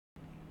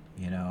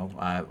 You know,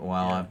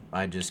 Yeah.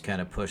 I just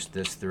kind of pushed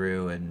this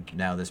through, and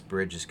now this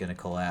bridge is going to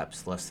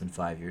collapse less than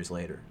 5 years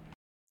later.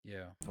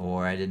 Yeah.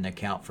 or I didn't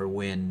account for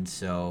wind,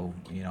 so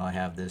I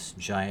have this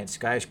giant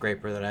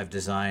skyscraper that I've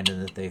designed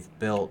and that they've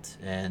built,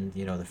 and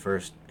the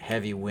first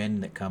heavy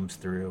wind that comes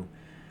through,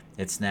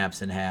 it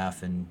snaps in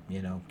half and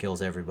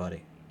kills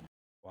everybody.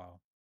 Wow.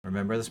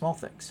 Remember the small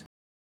things.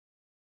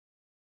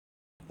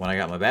 When I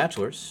got my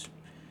bachelor's,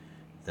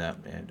 that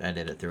I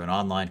did it through an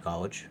online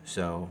college,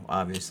 so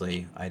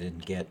obviously I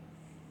didn't get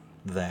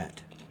that,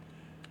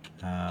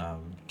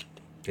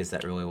 because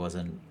that really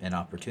wasn't an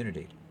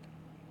opportunity.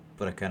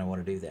 But I kind of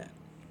want to do that.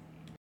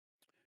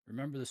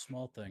 Remember the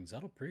small things.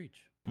 That'll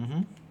preach.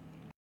 Mm-hmm.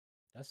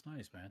 That's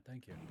nice, man.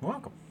 Thank you. You're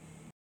welcome.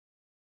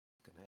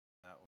 Gonna hit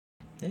that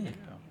one. Yeah.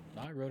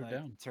 Yeah. I wrote it Like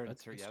down.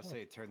 That's good yeah, I'll stuff.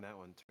 say turn that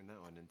one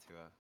into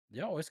a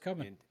Yeah, it's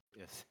coming.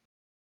 yes.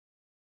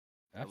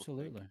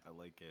 Absolutely. I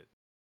like it.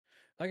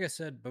 Like I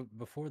said, but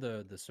before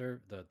the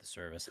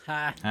service.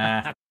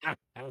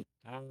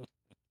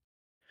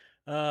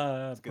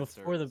 Ah, It's good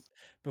Before service.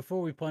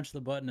 we punch the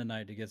button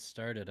tonight to get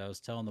started, I was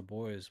telling the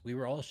boys we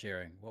were all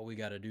sharing what we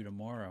got to do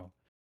tomorrow,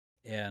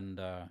 and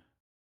I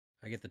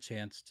get the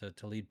chance to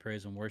lead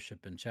praise and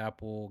worship in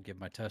chapel, give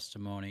my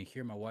testimony,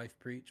 hear my wife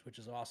preach, which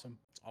is awesome.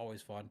 It's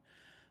always fun.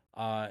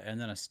 And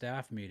then a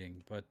staff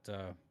meeting. But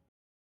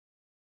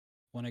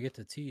when I get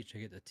to teach,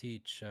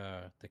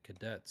 the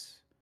cadets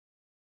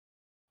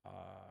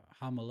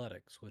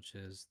homiletics, which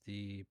is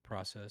the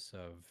process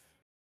of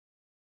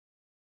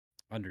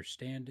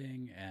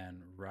understanding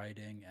and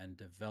writing and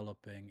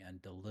developing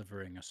and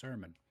delivering a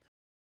sermon.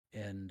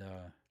 And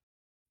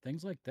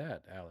things like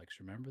that, Alex.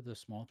 Remember the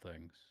small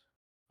things.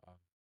 Uh,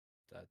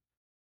 that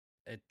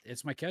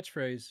it's my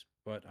catchphrase,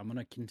 but I'm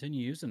gonna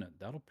continue using it.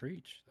 That'll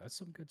preach. That's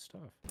some good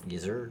stuff.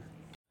 yes, sir.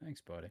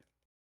 Thanks, buddy.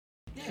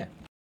 Yeah.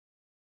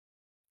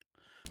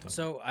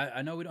 So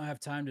I know we don't have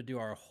time to do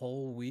our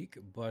whole week,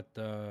 but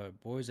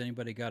boys,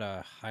 anybody got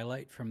a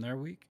highlight from their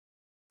week?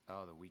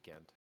 Oh, the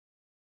weekend.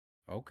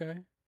 Okay.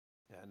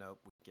 Yeah, no,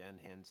 weekend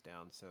hands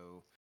down.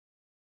 So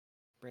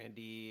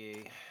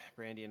Brandy,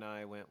 Brandy and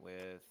I went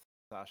with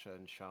Sasha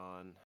and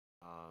Sean.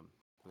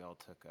 We all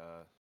took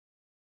a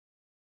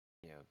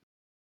you know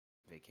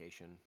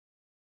vacation.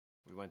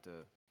 We went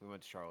to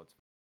Charlottesville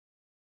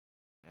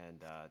and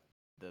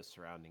the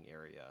surrounding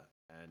area.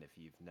 And if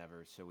you've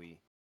never, so we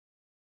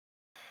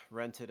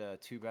rented a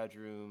 2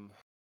 bedroom,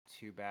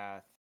 2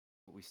 bath.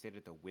 We stayed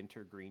at the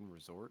Wintergreen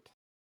Resort.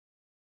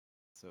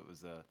 So it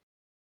was Did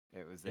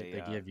a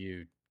they give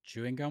you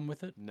chewing gum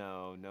with it?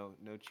 no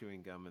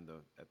chewing gum in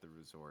the at the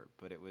resort,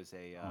 but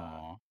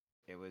Aw.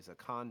 it was a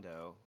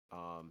condo.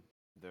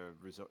 The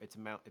resort, it's a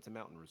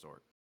mountain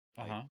resort.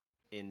 Uh Like huh.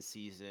 in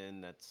season,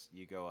 that's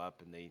you go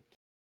up and they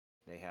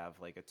have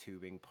like a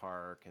tubing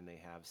park and they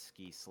have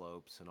ski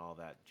slopes and all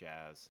that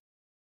jazz.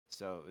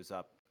 So it was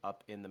up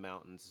in the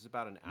mountains. It's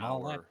about an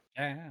All that hour.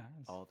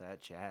 jazz. All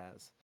that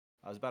jazz.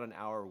 I was about an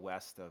hour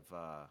west of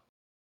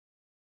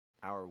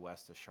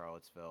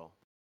Charlottesville.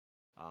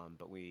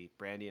 But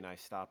Brandy and I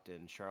stopped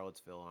in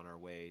Charlottesville on our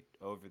way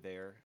over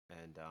there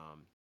and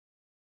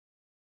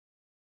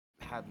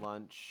had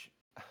lunch.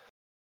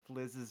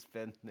 Liz has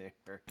been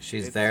there.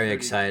 She's It's very pretty.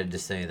 excited to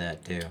say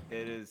that too.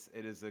 It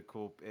is a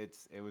cool.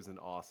 It was an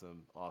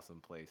awesome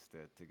place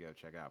to go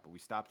check out. But we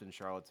stopped in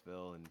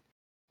Charlottesville and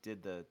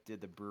did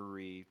the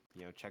brewery.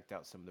 Checked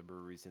out some of the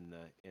breweries in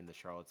the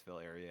Charlottesville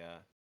area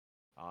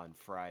on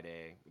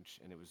Friday,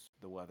 and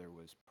the weather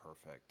was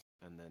perfect.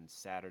 And then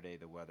Saturday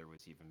the weather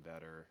was even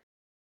better.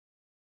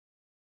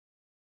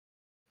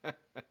 I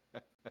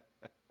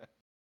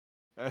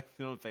don't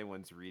know if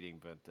anyone's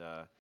reading,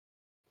 but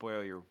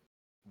Boyle, your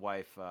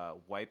wife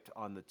wiped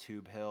on the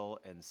tube hill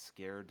and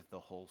scared the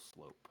whole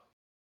slope.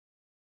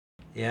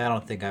 Yeah, I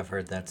don't think I've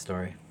heard that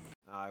story.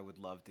 I would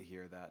love to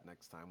hear that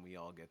next time we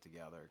all get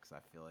together because I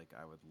feel like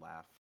I would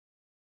laugh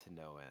to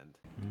no end.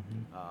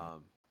 Mm-hmm.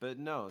 But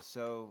no,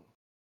 so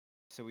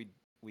we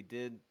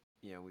did,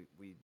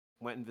 we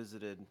went and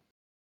visited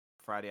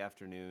Friday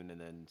afternoon,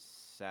 and then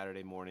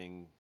Saturday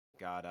morning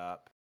got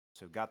up.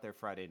 So got there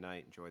Friday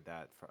night, enjoyed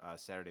that.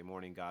 Saturday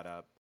morning got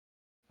up,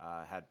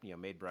 had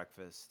made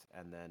breakfast,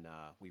 and then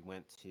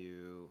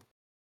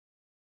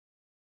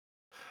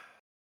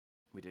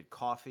we did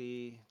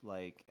coffee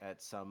like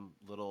at some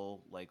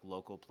little like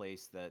local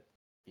place that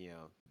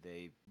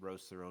they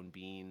roast their own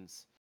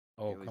beans.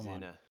 Oh, It was come in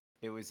on. a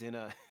it was in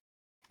a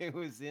it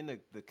was in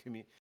the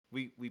community.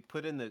 We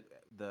put in the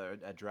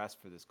address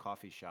for this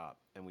coffee shop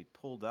and we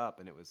pulled up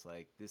and it was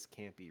like this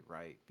can't be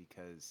right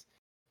because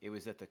it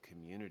was at the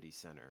community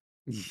center.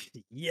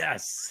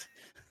 Yes.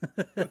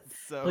 Please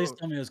So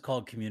tell me it was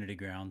called Community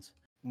Grounds.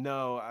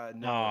 no,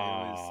 no,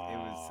 it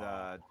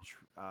was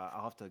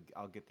Oh.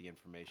 I'll get the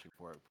information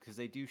for it because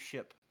they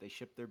ship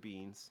their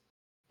beans,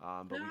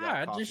 but we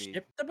got Ah, just coffee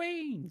ship the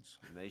beans.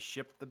 and they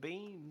ship the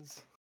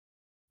beans.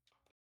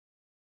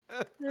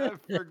 I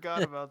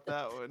forgot about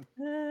that one.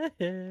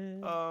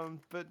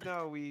 But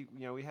no, we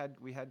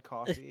had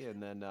coffee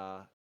and then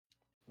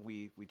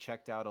we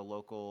checked out a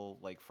local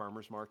like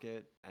farmers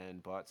market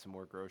and bought some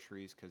more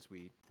groceries because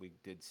we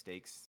did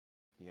steaks,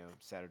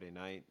 Saturday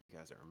night. You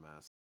guys are a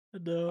mess.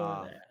 No,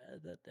 Um,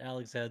 that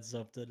Alex had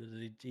something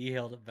and he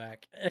held it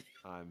back.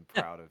 I'm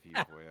proud of you,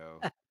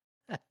 boyo.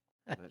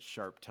 That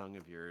sharp tongue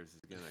of yours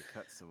is gonna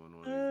cut someone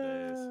one of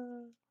these days.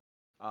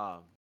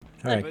 Um,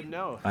 Alright, but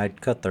no. I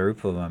cut the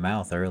roof of my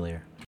mouth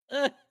earlier.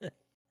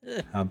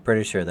 I'm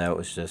pretty sure that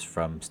was just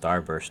from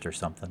Starburst or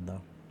something,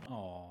 though.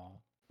 Aw.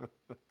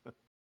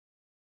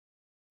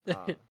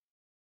 Uh,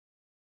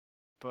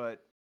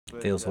 but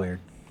Feels weird.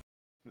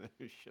 I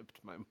shipped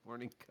my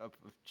morning cup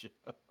of Joe.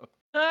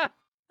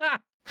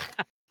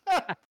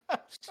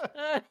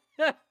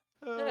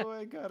 Oh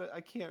my god, I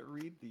can't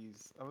read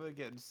these. I'm gonna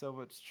get in so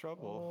much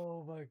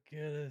trouble. Oh my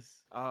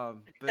goodness.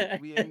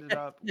 But we ended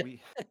up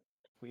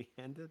we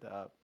ended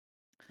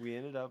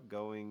up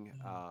going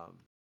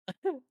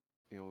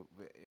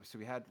so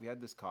we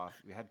had this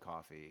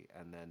coffee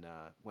and then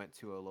went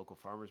to a local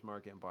farmers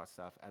market and bought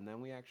stuff, and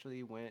then we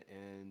actually went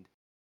and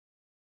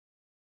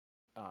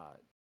uh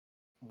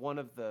one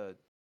of the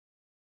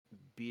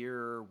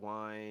beer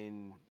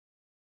wine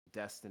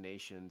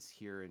destinations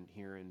here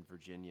in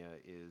Virginia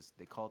is,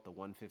 they call it the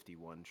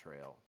 151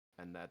 Trail,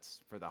 and that's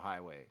for the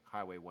Highway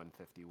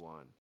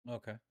 151.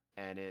 Okay.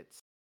 And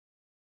it's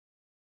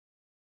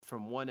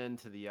from one end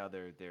to the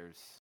other.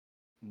 There's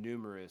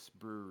numerous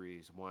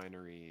breweries,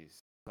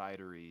 wineries,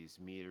 cideries,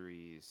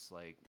 meaderies,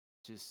 like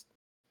just,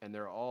 and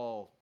they're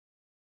all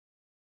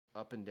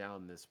up and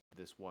down this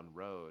one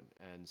road.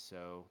 And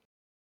so,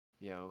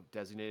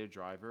 designated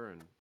driver,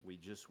 and we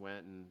just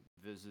went and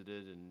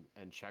visited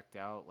and checked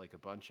out like a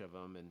bunch of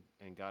them,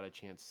 and got a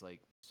chance,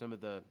 like some of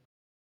the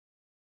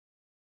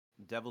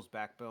Devil's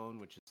Backbone,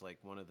 which is like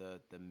one of the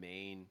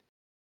main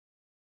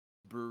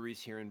breweries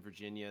here in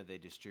Virginia. They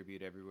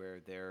distribute everywhere.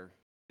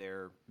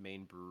 Their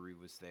main brewery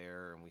was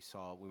there, and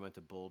we went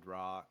to Bold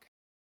Rock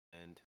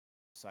and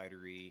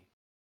cidery.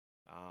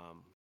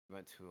 We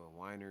went to a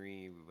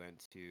winery. We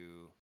went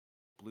to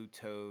Blue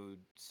Toad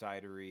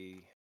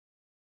cidery.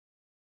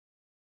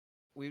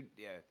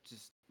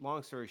 Just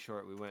long story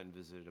short, we went and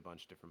visited a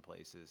bunch of different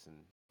places, and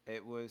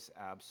it was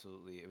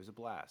a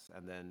blast.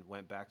 And then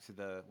went back to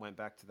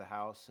the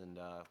house, and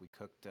we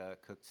cooked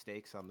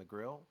steaks on the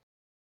grill,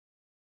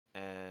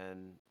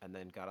 and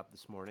then got up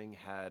this morning,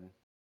 had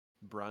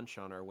brunch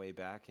on our way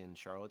back in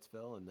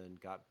Charlottesville, and then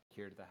got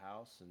here to the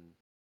house, and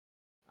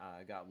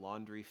I got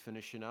laundry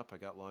finishing up. I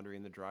got laundry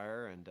in the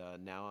dryer, and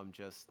now I'm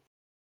just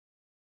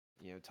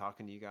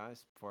talking to you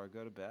guys before I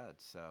go to bed.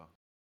 So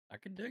I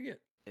can dig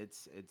it. it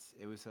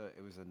was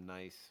a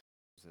nice,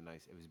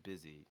 it was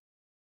busy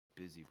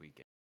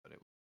weekend, but it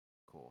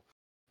was cool.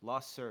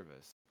 Lost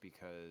service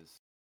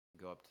because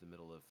go up to the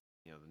middle of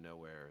the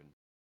nowhere, and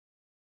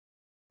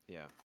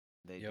yeah,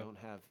 Yep.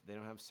 they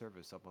don't have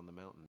service up on the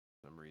mountain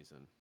for some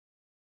reason.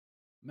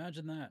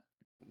 Imagine that.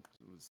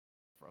 It was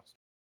frustrating.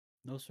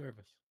 No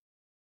service.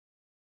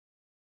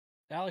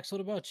 Alex,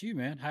 what about you,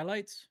 man?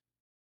 Highlights?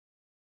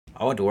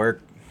 I went to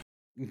work.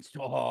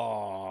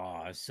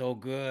 Oh, so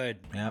good.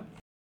 Yep.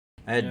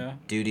 I had Yeah.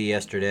 duty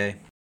yesterday.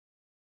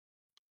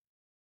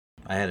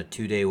 I had a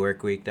 2-day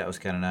work week. That was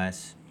kind of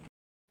nice.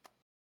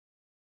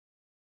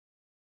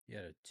 You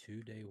had a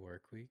 2-day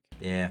work week?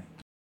 Yeah.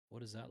 What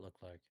does that look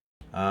like?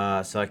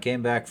 So I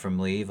came back from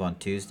leave on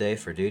Tuesday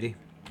for duty.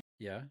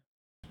 Yeah.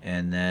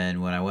 And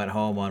then when I went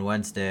home on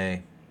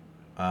Wednesday,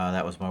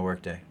 that was my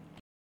work day.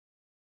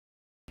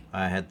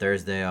 I had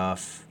Thursday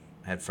off,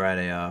 had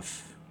Friday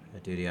off,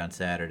 had duty on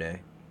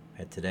Saturday,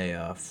 had today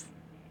off.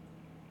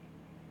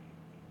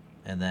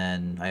 And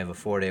then I have a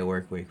 4-day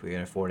work week. We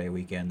got a 4-day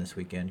weekend this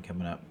weekend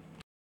coming up.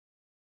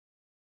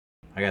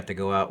 I got to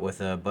go out with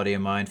a buddy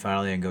of mine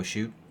finally and go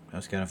shoot. That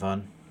was kind of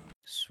fun.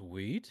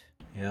 Sweet.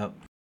 Yep.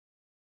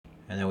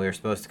 And then we were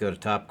supposed to go to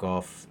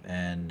Topgolf,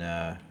 and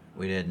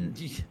we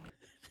didn't.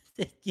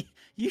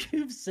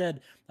 You've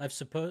said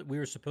we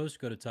were supposed to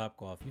go to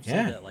Topgolf. You've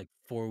Yeah. said that like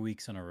 4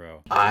 weeks in a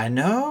row. I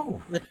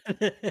know.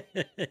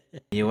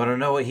 You want to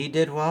know what he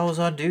did while I was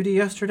on duty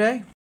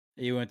yesterday?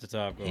 You went to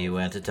Topgolf. He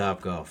went to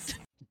Topgolf.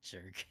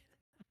 Jerk.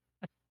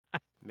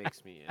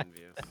 Makes me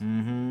envious.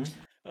 Mm-hmm.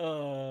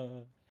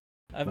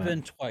 I've But-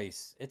 been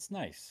twice. It's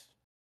nice.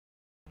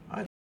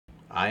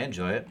 I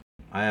enjoy it.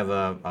 I have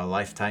a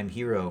lifetime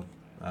hero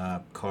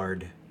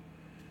card.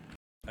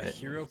 A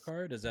hero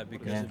card? Is that What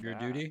because is of your that?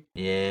 duty?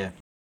 Yeah.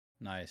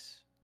 Nice.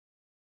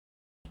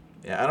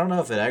 Yeah, I don't know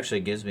if it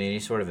actually gives me any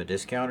sort of a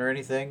discount or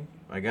anything.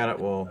 I got it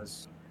while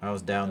Does- I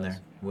was down does.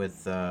 there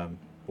with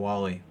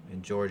Wally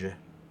in Georgia.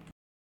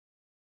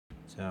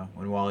 So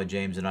when Wally,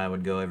 James, and I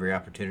would go every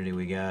opportunity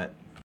we got.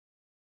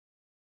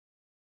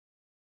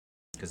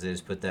 Because they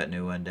just put that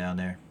new one down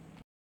there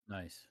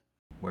Nice.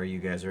 where you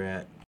guys are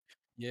at.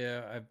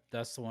 Yeah,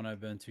 that's the one I've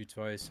been to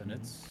twice, and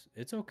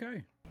it's okay.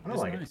 I don't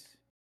It's like it. nice.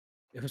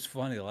 It was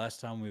funny. The last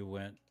time we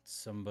went,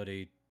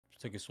 somebody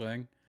took a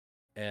swing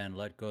and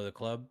let go of the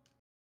club.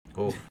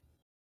 Cool.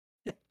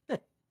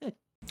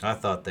 I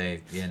thought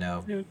they,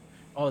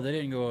 Oh, they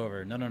didn't go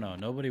over. No.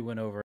 Nobody went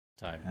over at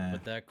the time. Eh.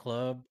 But that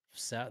club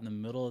sat in the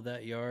middle of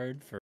that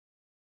yard for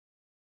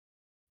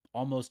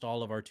almost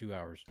all of our 2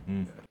 hours.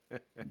 mm.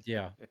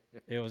 Yeah,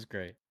 it was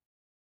great.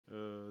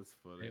 Oh, that's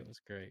funny. It was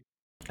great.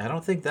 I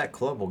don't think that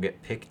club will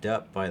get picked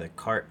up by the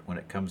cart when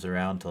it comes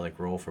around to like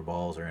roll for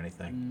balls or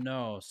anything.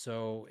 No,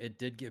 so it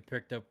did get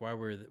picked up while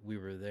we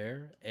were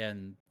there,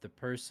 and the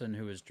person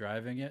who was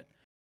driving it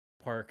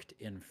parked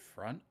in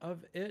front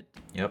of it,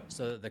 Yep.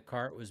 so that the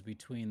cart was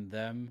between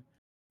them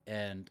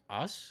and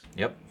us,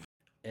 Yep.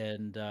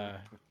 and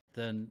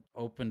then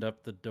opened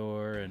up the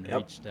door and Yep.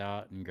 reached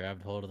out and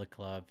grabbed hold of the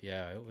club.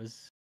 Yeah, it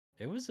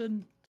was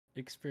an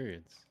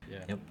experience.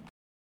 Yeah. Yep.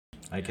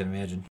 I can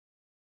imagine.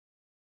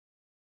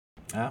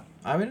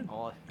 I mean,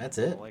 All, that's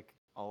it.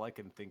 all I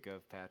can think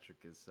of, Patrick,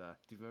 is do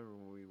you remember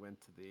when we went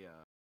to the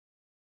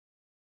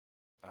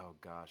oh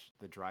gosh,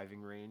 the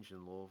driving range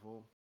in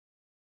Louisville?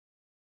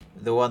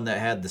 The one that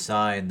had the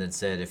sign that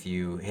said if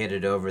you hit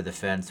it over the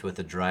fence with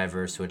a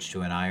driver, switch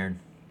to an iron.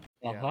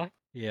 Uh-huh.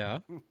 Yeah.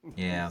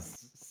 Yeah.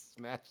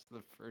 Smashed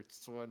the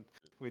first one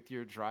with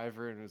your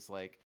driver and it was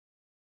like,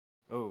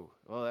 oh,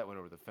 well, that went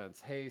over the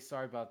fence. Hey,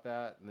 sorry about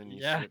that. And then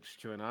you Yeah.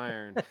 switched to an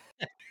iron.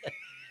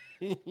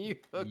 You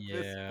hooked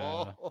this Yeah.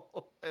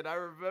 ball, and I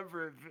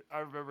remember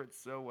it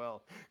so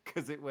well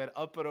because it went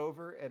up and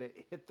over and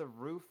it hit the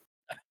roof.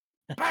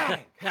 Bang!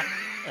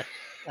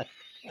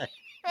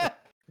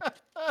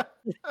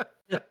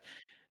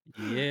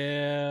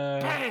 Yeah.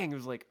 Bang! It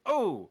was like,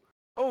 oh,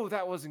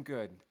 that wasn't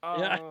good.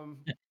 Yeah.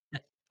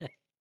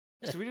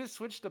 Should we just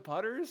switch to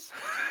putters?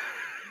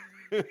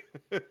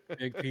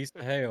 Big piece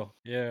of hail.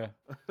 Yeah.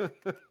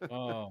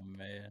 Oh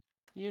man.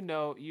 you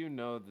know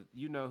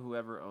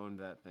whoever owned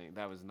that thing.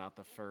 That was not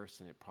the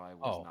first, and it probably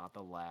was Oh not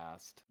the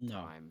last no.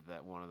 time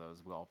that one of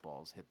those golf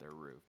balls hit their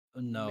roof.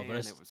 No, but Man,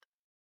 it was.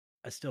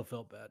 I still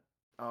felt bad.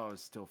 Oh,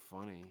 it's still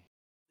funny.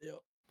 Yep.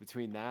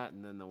 Between that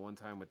and then the one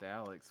time with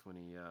Alex when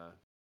he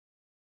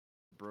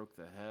broke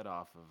the head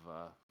off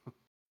of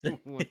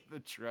one of the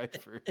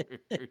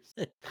drivers.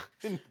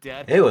 And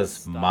Dad It had to was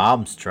stop.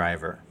 mom's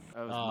driver.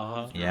 That was Uh-huh.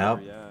 mom's Yep.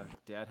 driver, yeah.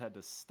 Dad had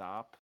to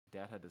stop.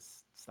 Dad had to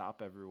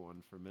stop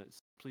everyone for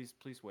minutes. Please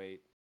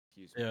wait.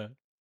 Excuse me. Yeah.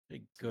 He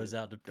So goes they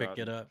out to go pick out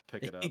it and up.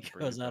 pick it up, He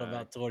bring goes it out back.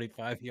 about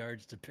 25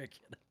 yards to pick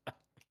it up.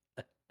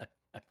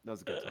 That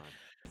was a good time.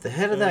 The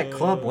head of that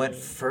club went Uh,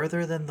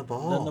 further than the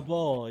ball. Then the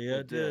ball. Yeah,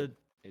 it did.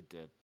 It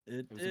did. It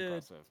It was did.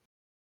 impressive.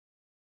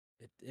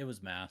 It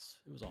was mass.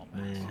 It was all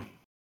mass. Yeah,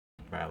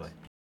 probably.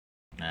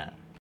 Nah.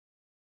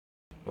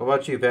 What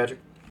about you, Patrick?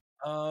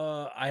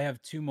 I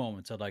have two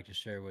moments I'd like to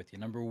share with you.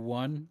 Number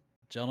one,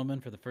 gentlemen,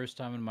 for the first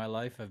time in my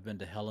life, I've been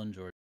to Helen,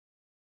 Georgia.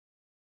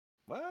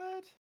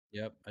 What?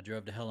 Yep, I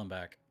drove to Helen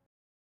back.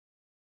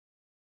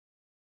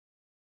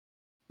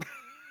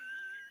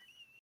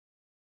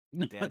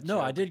 Dad No,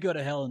 I joke. did go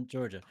to Helen,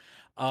 Georgia.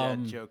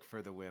 Dad joke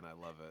for the win. I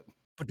love it.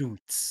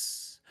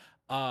 Badoots.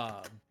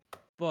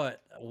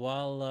 But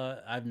while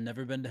I've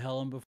never been to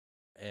Helen before,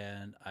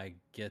 and I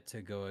get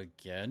to go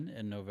again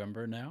in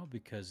November now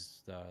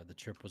because the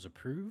trip was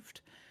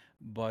approved.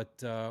 But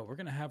we're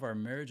gonna have our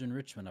marriage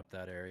enrichment up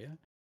that area,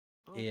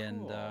 Oh,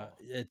 and cool.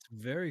 it's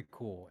very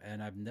cool.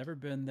 And I've never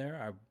been there.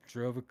 I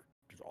drove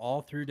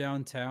all through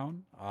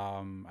downtown.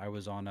 I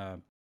was on a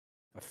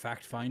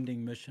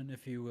fact-finding mission,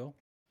 if you will.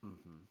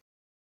 Mm-hmm.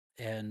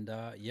 And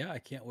yeah, I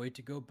can't wait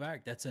to go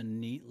back. That's a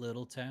neat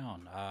little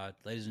town,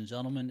 ladies and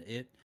gentlemen.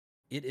 It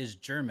is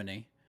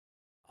Germany.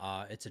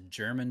 It's a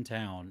German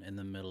town in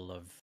the middle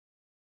of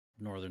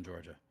northern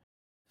Georgia,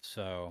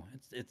 so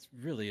it's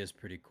really is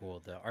pretty cool.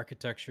 The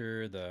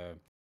architecture,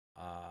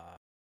 uh,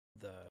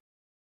 the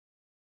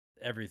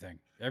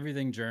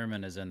everything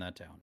German is in that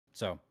town.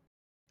 So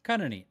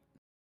kind of neat,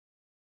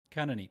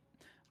 kind of neat.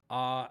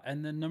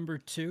 And then number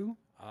two,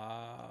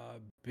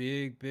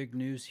 big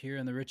news here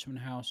in the Richmond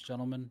house,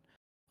 gentlemen.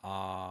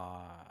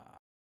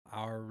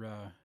 Our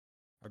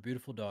our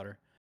beautiful daughter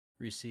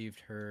received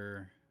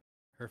her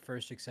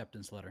first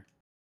acceptance letter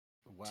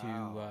to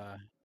Wow.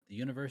 the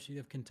University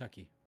of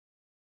Kentucky.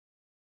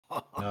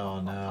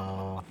 Oh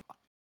no.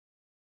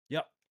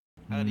 Yep.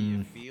 How do you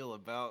Mm, feel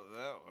about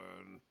that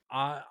one?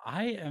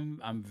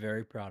 I'm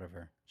very proud of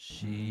her.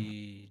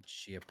 She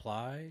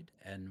applied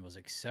and was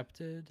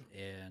accepted,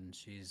 and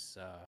she's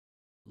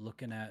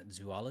looking at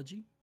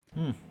zoology,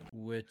 hmm,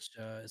 which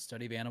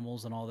study of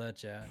animals and all that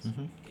jazz.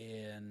 mhm.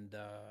 And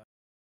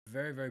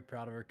very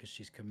proud of her because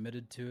she's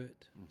committed to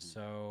it. Mhm.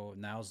 So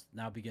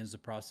now begins the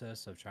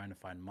process of trying to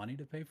find money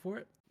to pay for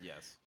it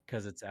Yes.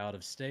 because it's out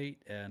of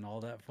state and all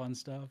that fun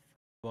stuff.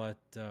 But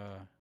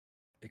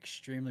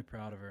extremely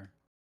proud of her.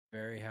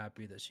 Very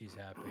happy that she's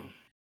happy.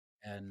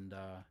 And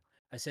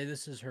I say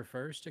this is her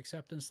first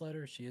acceptance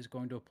letter. She is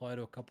going to apply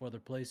to a couple other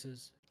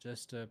places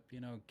just to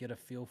get a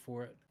feel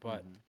for it.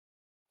 But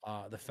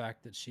Mhm. the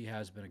fact that she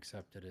has been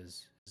accepted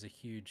is a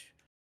huge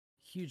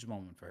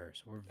moment for her.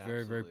 So we're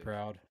very Absolutely.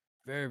 proud,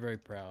 very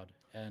proud.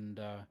 And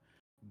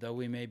though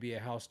we may be a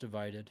house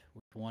divided,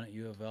 with one at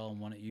U of L and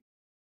one at U,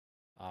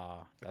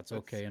 that's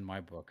okay in my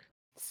book.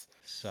 It's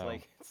So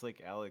it's like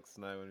Alex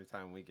and I. Every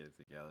time we get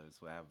together, it's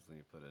what happens when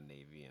you put a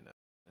Navy and a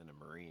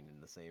Marine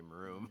in the same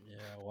room.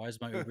 yeah, why is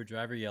my Uber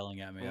driver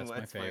yelling at me? That's my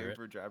That's my favorite.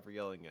 Uber driver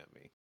yelling at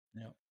me.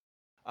 Yep.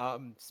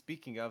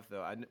 Speaking of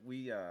though,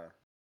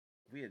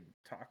 we had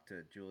talked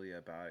to Julia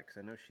about it because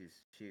I know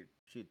she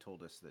had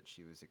told us that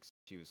she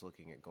was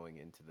looking at going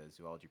into the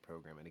zoology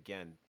program. And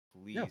again,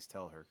 Yeah. please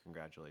tell her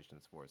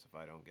congratulations for us if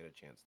I don't get a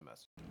chance to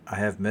mess. I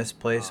have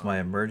misplaced my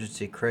Um,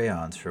 emergency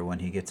crayons for when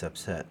he gets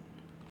upset.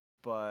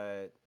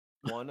 But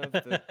one of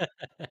the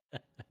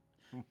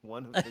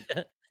one of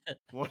the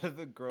one of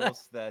the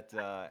girls that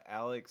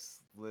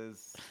Alex,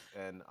 Liz,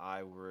 and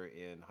I were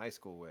in high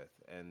school with,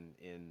 and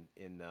in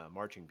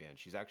marching band.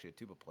 She's actually a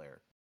tuba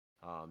player.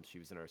 She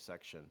was in our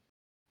section.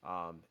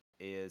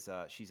 Is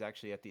she's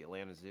actually at the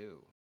Atlanta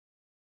Zoo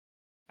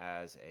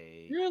as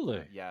a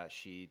Really? yeah.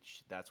 She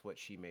that's what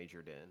she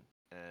majored in,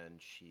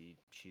 and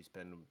she's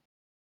been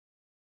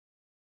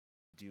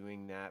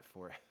doing that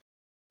for.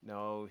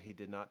 No, he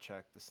did not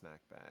check the snack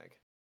bag.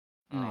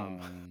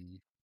 Um,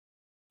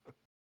 Mm.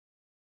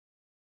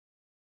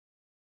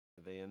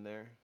 are they in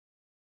there?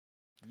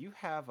 You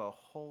have a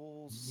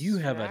whole You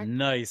have a snack.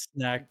 nice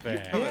snack You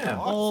bag. have an Yeah.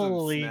 awesome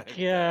Holy snack bag.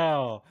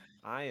 cow.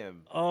 I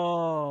am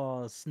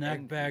Oh,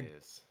 snack bag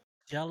envious.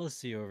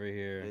 jealousy over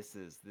here. This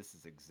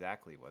is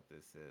exactly what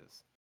this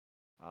is.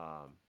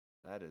 Um,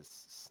 that is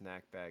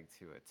snack bag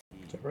to a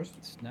T.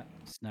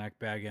 Snack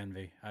bag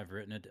envy. I've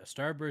written it.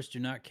 Starburst do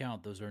not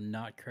count. Those are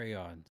not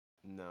crayons.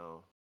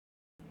 No,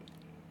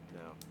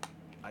 no.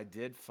 I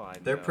did find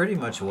They're though. pretty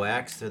much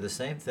wax. They're the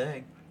same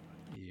thing.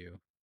 You.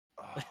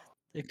 Oh,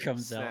 It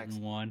comes out snacks.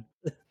 in one.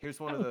 Here's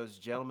one of those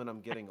gentlemen.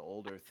 I'm getting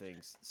older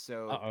things.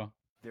 So Uh-oh.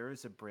 there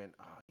is a brand.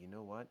 Oh, you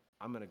know what?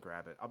 I'm gonna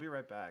grab it. I'll be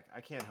right back.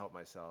 I can't help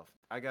myself.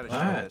 I gotta All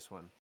show right. this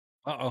one.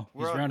 Uh-oh.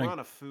 We're He's on, we're running. on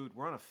a food.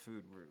 We're on a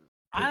food route.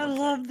 I One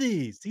love second.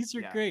 these. These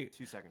are Yeah, great.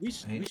 2 seconds.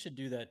 We should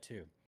do that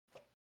too.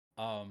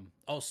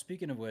 Oh,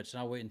 speaking of which,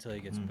 and I'll wait until he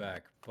gets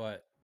back,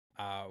 but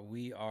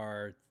we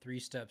are 3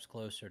 steps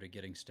closer to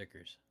getting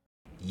stickers.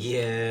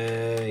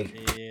 Yay!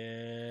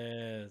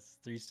 Yes,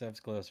 3 steps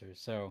closer.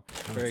 So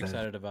I'm very excited.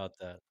 excited about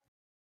that.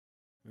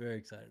 Very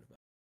excited about it.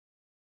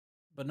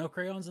 But no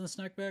crayons in the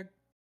snack bag?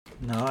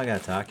 No, I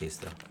got Takis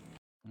though.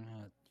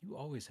 You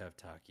always have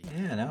Taki.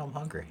 Yeah, now I'm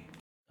hungry.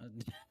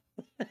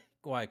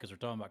 Why? Because we're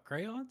talking about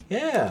crayons?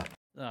 Yeah,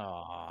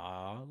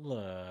 Aw,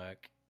 look.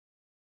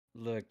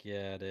 Look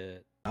at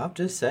it. I'm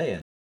just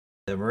saying.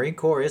 The Marine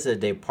Corps is a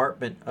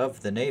department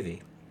of the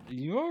Navy.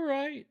 You're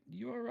right.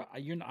 You're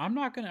right. I'm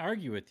not going to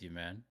argue with you,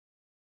 man.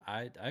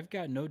 I've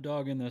got no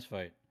dog in this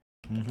fight.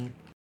 Mm-hmm.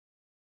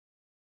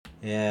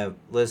 Yeah,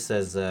 Liz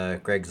says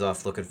Greg's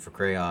off looking for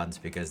crayons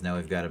because now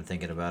we've got him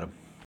thinking about him.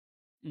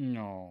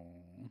 No.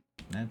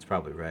 That's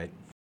probably right.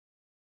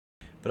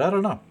 But I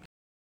don't know.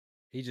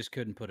 He just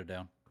couldn't put it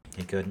down.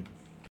 He couldn't.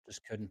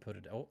 Just couldn't put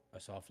it. Oh, I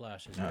saw a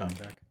flash. Is he Uh-oh. coming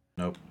back?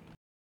 Nope.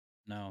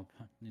 No,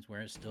 he's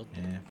wearing it still.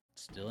 Yeah.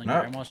 Still in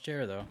Nope. Grandma's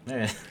chair though.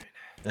 Yeah,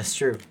 that's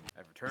true.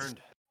 I've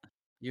returned.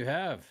 You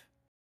have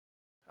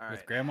All right.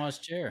 with Grandma's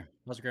chair.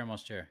 What's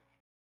Grandma's chair?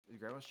 Is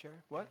Grandma's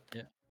chair? What?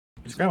 Yeah,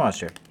 It's Grandma's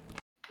chair.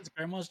 it's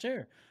Grandma's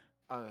chair.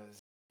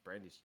 It's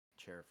Brandy's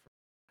chair.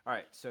 All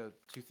right. So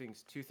two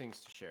things to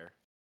share.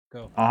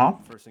 Go. Uh huh.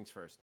 First things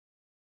first.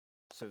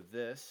 So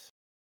this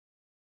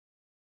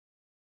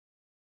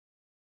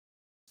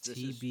is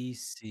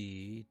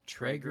TBC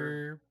Traeger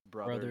Traeger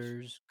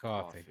Brothers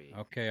Coffee. Coffee.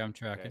 Okay, I'm okay.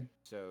 tracking.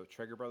 So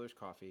Traeger Brothers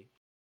Coffee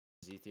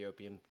is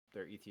Ethiopian.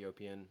 They're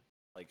Ethiopian,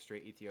 like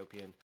straight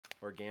Ethiopian,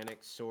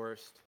 organic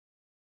sourced.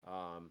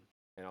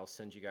 And I'll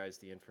send you guys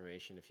the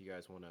information if you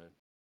guys want to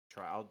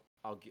try.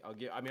 I'll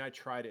get. I mean, I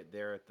tried it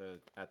there at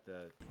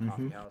the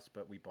coffee house,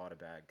 but we bought a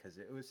bag because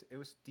it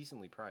was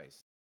decently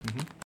priced.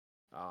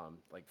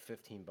 Like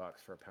 $15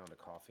 for a pound of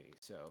coffee.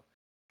 So,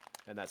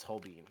 and that's whole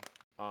bean.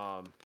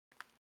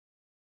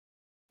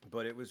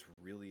 But it was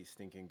really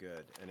stinking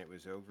good, and it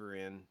was over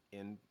in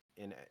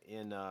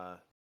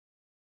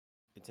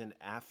it's in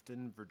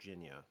Afton,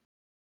 Virginia,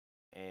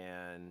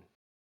 and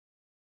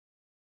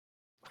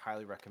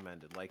highly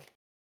recommended. Like,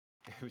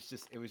 it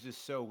was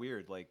just so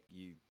weird. Like,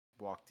 you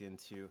walked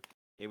into,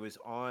 it was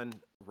on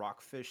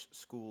Rockfish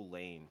School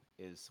Lane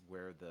is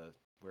where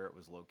it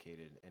was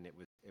located, and it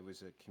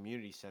was a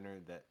community center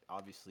that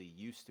obviously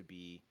used to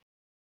be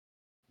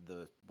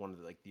one of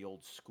the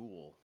old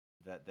school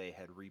that they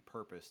had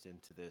repurposed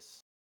into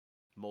this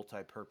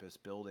multi-purpose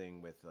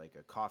building with like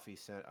a coffee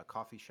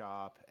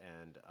shop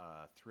and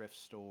a thrift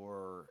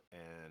store,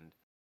 and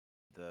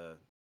it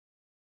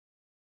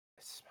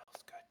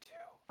smells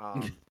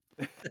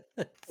good too.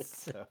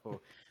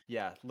 So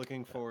yeah,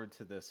 looking forward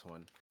to this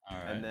one. All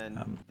right. And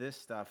then this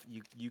stuff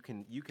you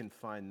can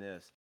find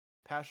this.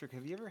 Patrick,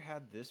 have you ever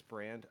had this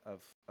brand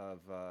of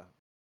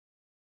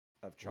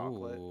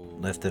chocolate? Ooh.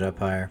 Lift it up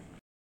higher.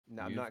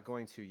 No, I'm not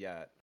going to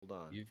yet. Hold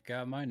on. You've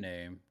got my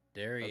name.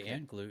 Dairy Okay.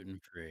 and gluten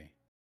free.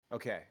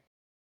 Okay.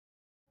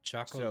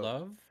 Choco So-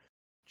 Love?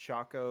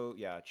 Choco,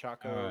 yeah,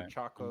 Alright.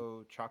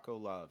 Choco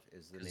Love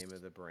is the name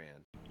of the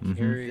brand. Mhm.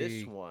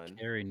 This one,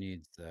 Carrie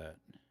needs that.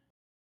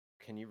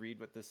 can you read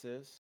what this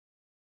is?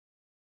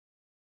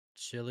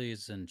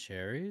 Chilies and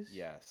cherries?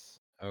 Yes.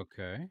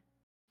 Okay.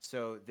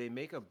 So they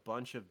make a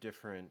bunch of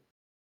different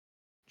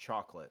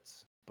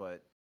chocolates,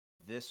 but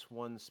this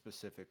one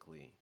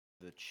specifically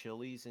the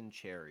Chilies and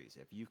Cherries.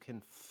 If you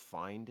can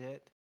find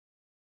it,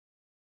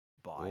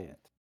 buy Whoa. it.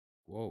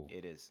 Whoa.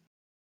 It is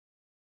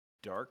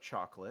dark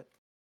chocolate.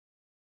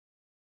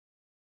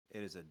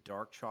 It is a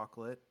dark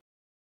chocolate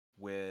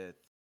with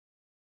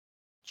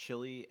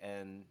chili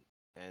and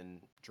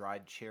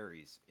dried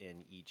cherries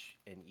in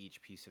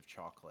each piece of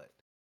chocolate.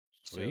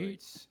 So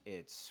Sweet.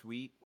 it's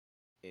sweet,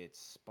 it's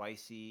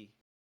spicy,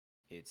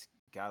 it's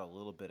got a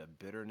little bit of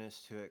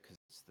bitterness to it because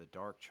it's the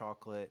dark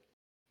chocolate.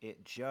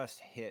 It just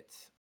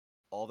hits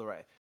all the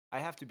right. I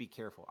have to be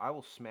careful. I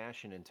will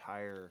smash an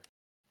entire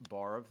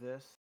bar of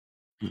this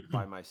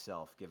by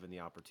myself, given the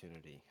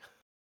opportunity.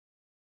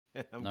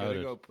 And I'm gonna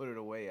Noted. go put it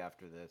away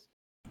after this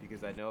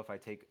because I know if I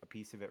take a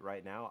piece of it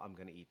right now, I'm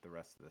gonna eat the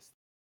rest of this.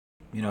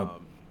 You know,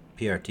 Um,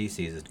 PRT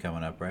season's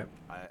coming up, right?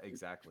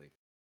 exactly.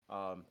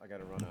 I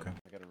gotta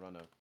run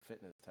a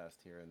fitness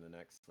test here in the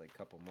next like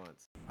couple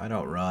months. I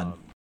don't run.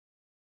 Um,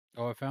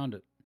 Oh, I found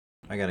it.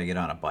 I gotta get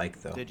on a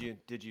bike though. did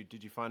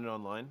you find it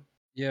online?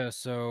 Yeah,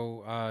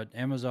 so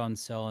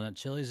Amazon's selling it.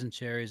 Chilies and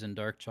Cherries and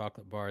dark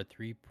chocolate bar,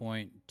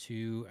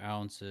 3.2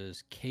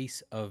 ounces,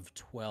 case of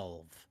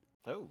 12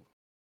 Oh,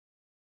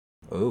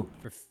 Oh,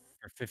 for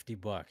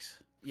 $50.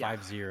 yeah.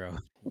 50.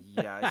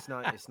 Yeah, it's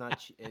not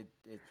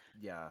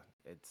yeah,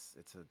 it's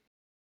a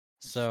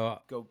So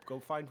go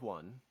find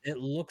one. it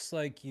looks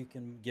like you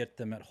can get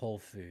them at Whole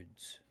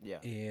Foods. Yeah.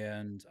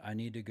 And I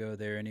need to go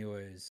there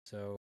anyways.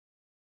 So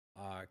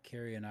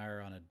Carrie and I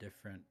are on a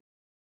different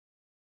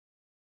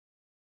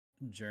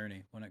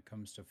journey when it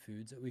comes to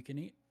foods that we can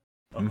eat.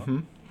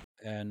 mm-hmm.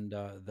 And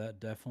that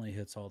definitely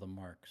hits all the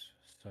marks.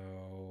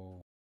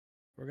 So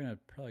we're gonna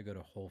probably go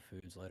to Whole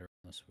Foods later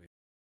on this week.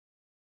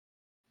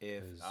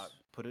 If 'Cause-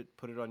 put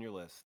it on your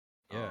list.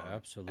 Yeah, As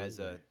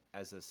absolutely.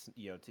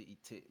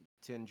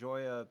 to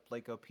enjoy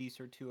a piece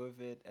or two of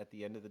it at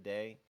the end of the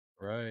day.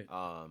 Right.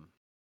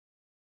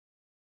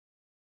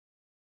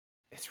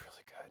 It's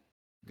really good.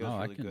 Goes No,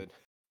 I really can good.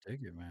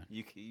 dig it, man.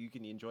 You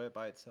can enjoy it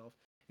by itself.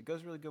 It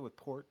goes really good with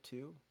port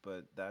too,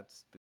 but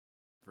that's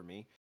for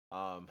me.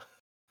 But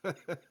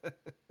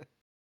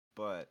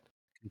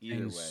either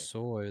Contains way,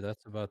 soy.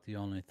 That's about the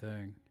only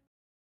thing.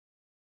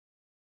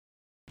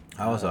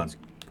 I was on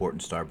That's- Port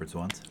and Starboards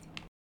once.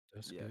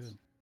 That's yes. good.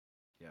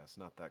 Yeah, it's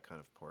not that kind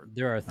of port.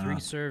 There are 3 Ah.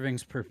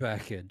 servings per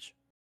package.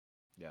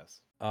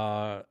 Yes.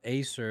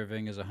 A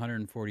serving is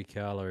 140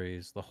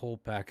 calories. The whole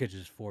package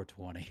is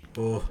 420.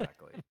 Oh,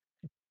 Exactly.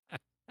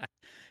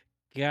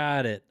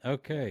 Got it.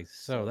 Okay,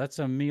 so- so that's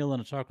a meal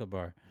and a chocolate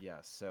bar.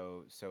 Yeah,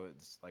 so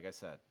it's like I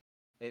said,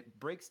 it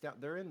breaks down.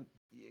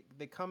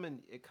 They come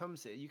in. It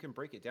comes. You can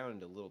break it down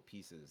into little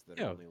pieces that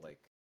Yeah. are only like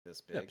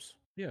this big. Tips.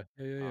 Yeah.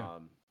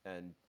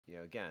 And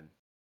again,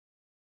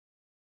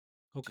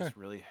 Okay.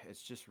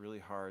 it's just really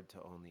hard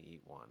to only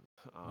eat one.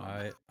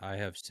 I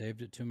have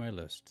saved it to my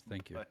list.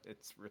 Thank you. But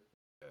it's really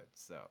good.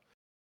 So,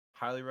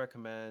 highly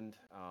recommend.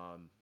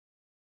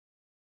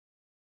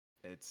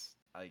 It's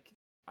like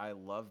I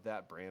love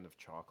that brand of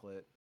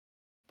chocolate,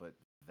 but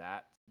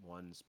that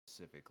one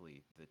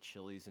specifically, the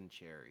Chilies and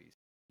Cherries,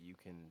 you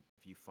can,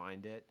 if you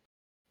find it,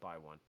 buy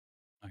one.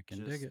 I can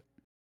Just dig it.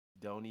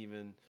 Don't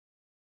even,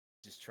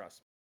 just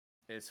trust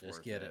me. It's Just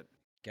worth get it.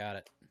 Got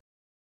it.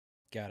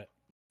 Got it.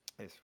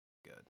 It's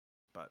good.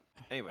 But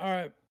anyway, All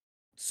right.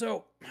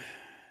 So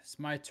it's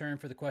my turn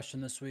for the question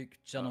this week.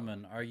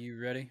 Gentlemen, are you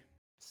ready?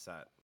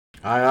 set.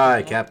 aye,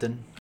 aye,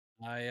 Captain.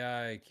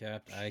 Aye,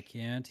 Cap. I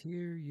can't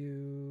hear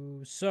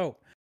you. So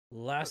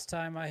last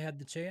time I had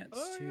the chance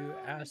to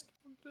ask.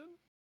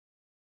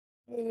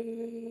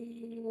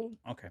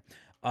 Okay.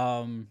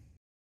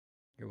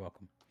 You're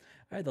welcome.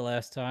 All right, the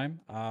last time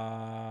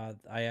I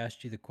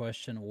asked you the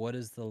question, what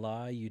is the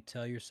lie you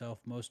tell yourself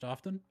most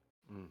often?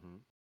 Mm-hmm.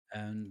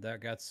 And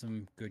that got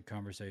some good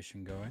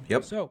conversation going.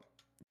 Yep. So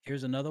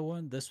here's another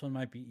one. This one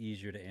might be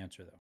easier to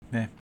answer, though.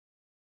 Yeah.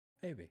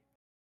 Maybe.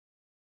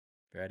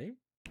 Ready?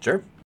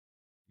 Sure.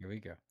 Here we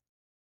go.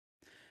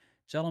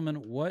 Gentlemen,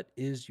 what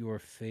is your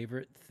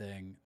favorite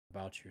thing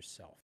about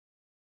yourself?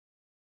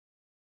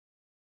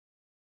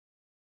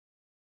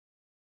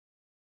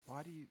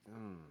 Why do you,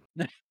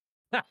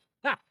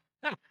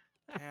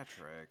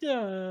 Patrick? Yeah,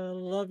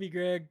 love you,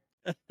 Greg.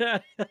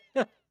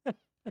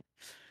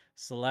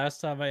 So last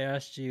time I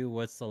asked you,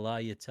 what's the lie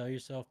you tell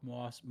yourself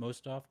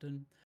most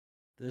often?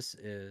 This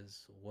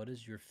is, what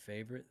is your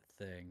favorite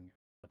thing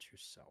about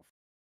yourself?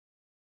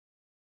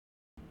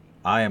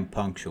 I am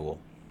punctual.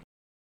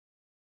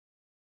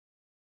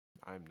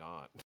 I'm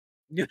not.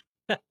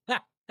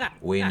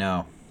 We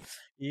know.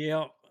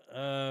 Yep.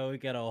 We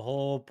got a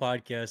whole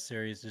podcast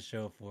series to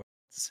show for it.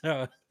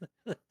 So,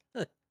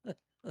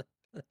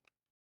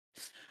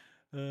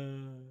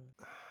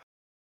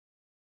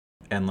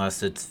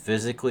 Unless it's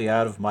physically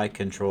out of my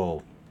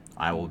control,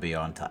 I will be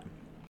on time.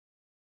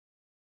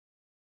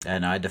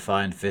 And I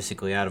define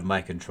physically out of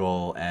my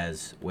control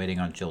as waiting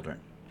on children.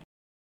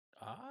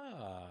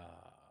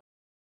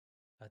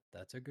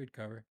 that's a good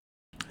cover.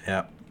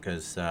 Yeah,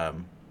 because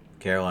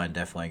Caroline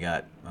definitely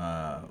got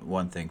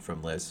one thing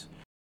from Liz,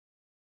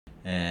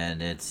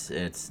 and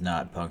it's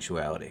not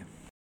punctuality.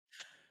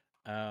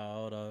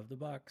 Out of the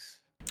box.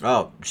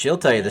 Oh, she'll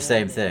tell you the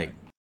same thing.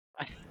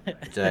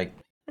 It's like,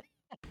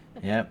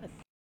 yep,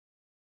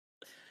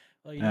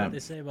 Well, you know what they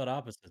say about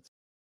opposites.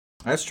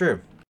 that's true.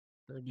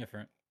 They're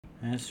different.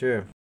 That's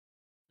true.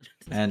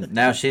 And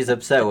now she's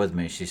upset with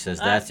me. She says,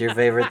 "That's your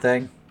favorite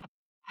thing."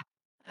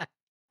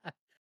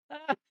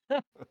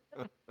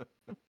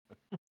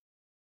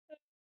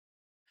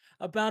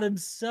 About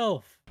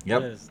himself.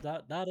 Yep. Liz.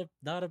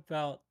 Not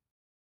about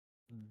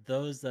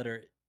those that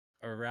are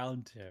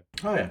around him.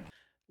 Oh yeah.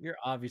 You're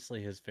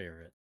obviously his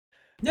favorite.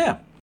 Yeah.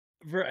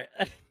 Right.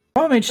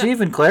 Well, I mean, she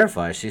even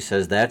clarifies. She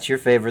says, "That's your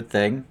favorite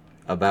thing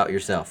about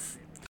yourself."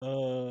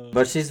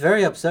 But she's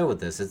very upset with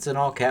this. It's in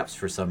all caps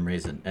for some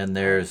reason, and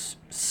there's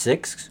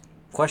 6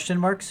 question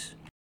marks.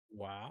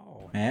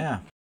 Wow. Yeah.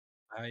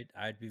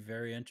 I'd be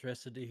very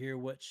interested to hear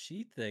what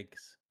she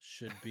thinks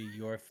should be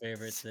your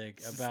favorite thing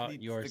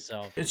about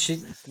yourself. She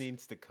This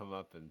needs to come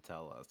up and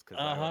tell us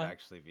because I would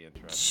actually be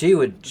interested.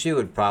 she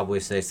would probably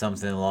say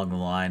something along the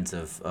lines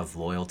of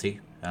loyalty.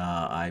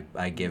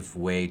 I give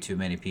way too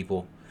many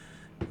people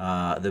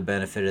the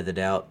benefit of the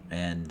doubt,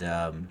 and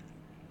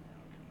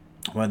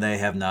when they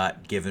have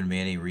not given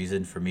me any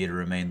reason for me to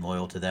remain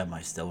loyal to them,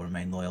 I still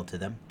remain loyal to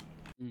them.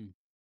 Mm.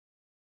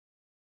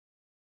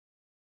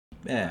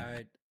 Yeah.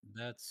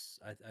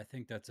 I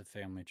think that's a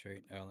family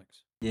trait,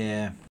 Alex.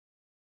 Yeah.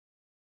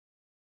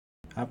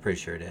 I'm pretty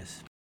sure it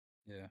is.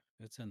 Yeah,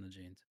 it's in the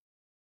genes.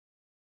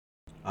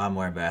 I'm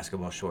wearing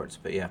basketball shorts,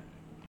 but yeah.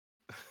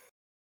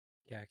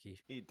 Khaki.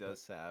 He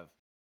does have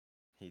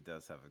a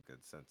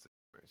good sense of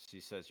humor.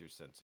 She says your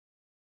sense of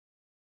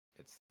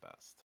it's the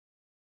best.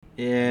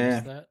 Yeah.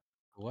 Who's that?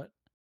 What?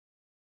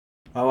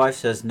 My wife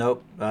says,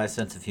 nope,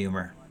 sense of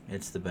humor.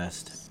 It's the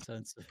best.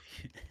 Sense of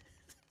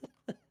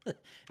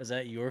Is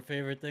that your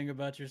favorite thing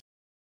about yourself?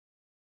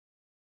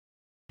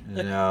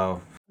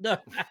 No. No.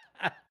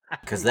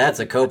 Because that's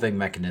a coping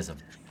mechanism.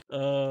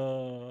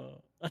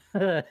 Oh.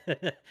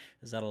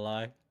 Is that a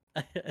lie?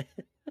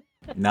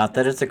 Not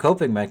that it's a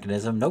coping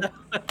mechanism. Nope.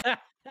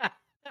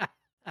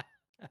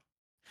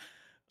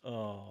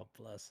 Oh,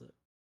 bless it.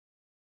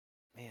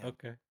 Man,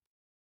 Okay.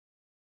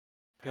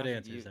 Good Patrick,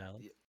 answers,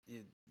 Alex.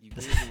 you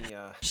gave me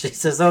She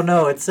says, oh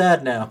no, it's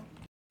sad now.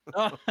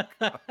 Oh.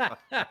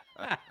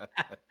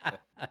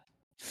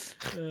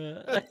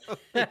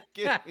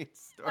 Get me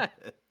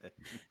started.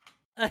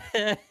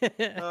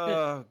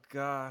 Oh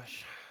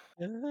gosh.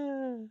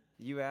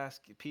 You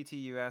ask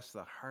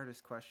the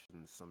hardest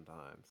questions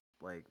sometimes.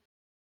 Like,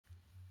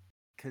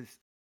 cause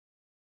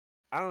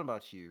I don't know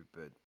about you,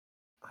 but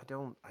I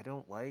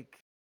don't like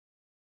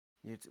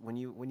when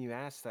you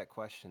ask that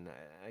question.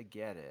 I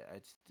get it.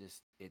 It's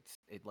just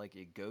it like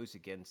it goes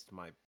against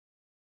my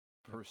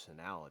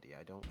personality.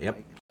 I don't Yep.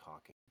 like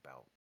talking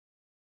about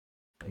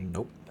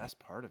Nope. that's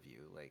part of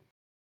you. Like,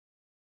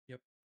 Yep.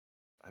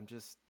 I'm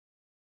just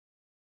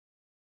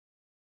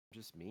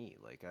me.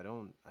 Like, I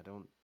don't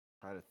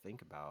try to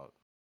think about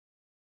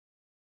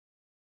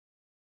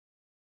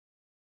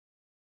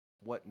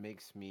what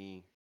makes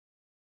me,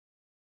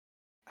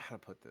 how to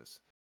put this.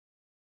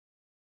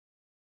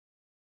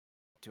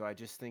 Do I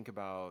just think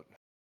about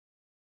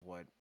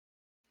what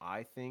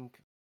I think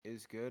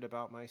is good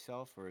about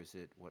myself, or is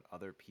it what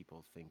other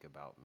people think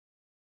about me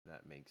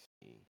that makes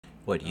me?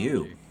 What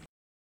you?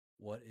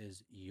 What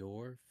is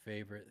your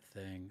favorite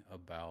thing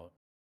about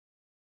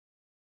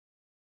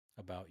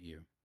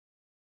you?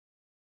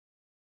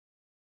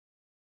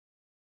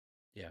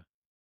 Yeah.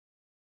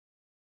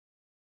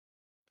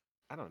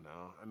 I don't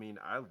know. I mean,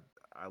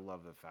 I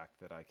love the fact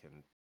that I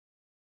can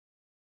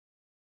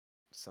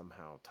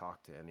somehow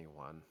talk to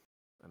anyone.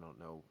 I don't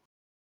know.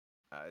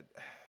 I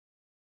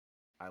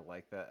I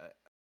like that.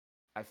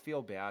 I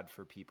feel bad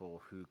for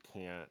people who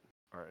can't,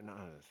 or not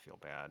feel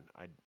bad.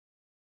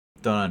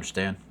 Don't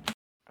understand.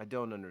 I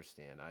don't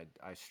understand.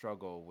 I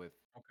struggle with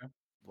Okay.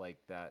 like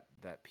that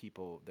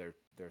people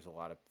there's a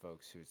lot of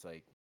folks who's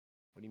like,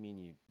 what do you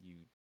mean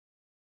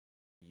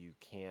you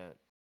can't,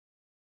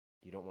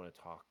 you don't want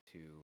to talk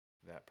to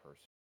that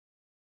person,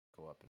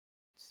 go up and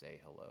say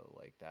hello,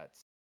 like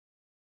that's,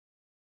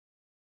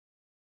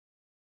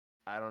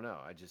 I don't know,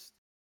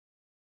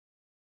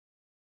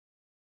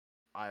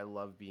 I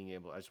love being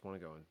able, I just want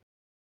to go and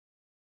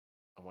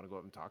I want to go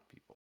up and talk to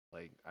people.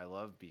 Like, I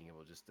love being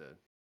able just to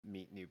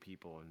meet new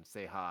people and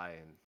say hi,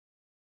 and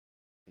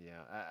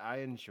yeah, I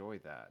enjoy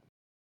that.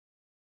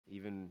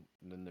 Even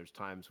then there's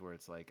times where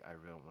it's like I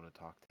really don't want to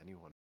talk to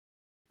anyone,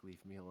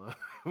 leave me alone.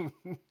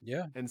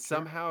 Yeah. And sure.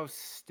 somehow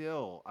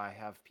still I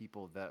have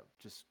people that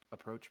just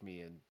approach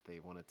me and they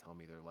want to tell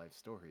me their life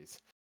stories.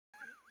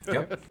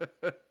 Yep.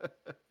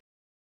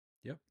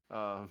 Yep.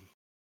 I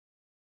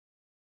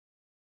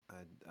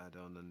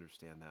don't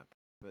understand that.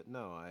 But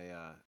no,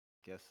 I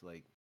guess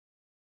like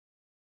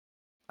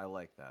I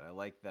like that. I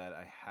like that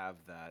I have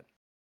that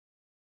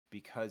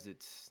because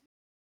it's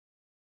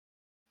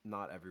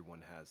not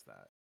everyone has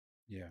that.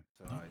 Yeah.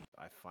 So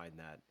I find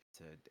that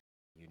it's a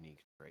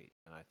unique trait,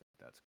 and I think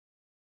that's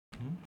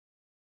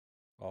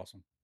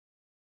Awesome.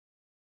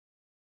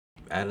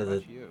 Out what of the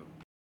about you.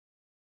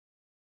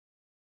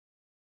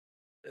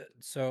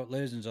 So,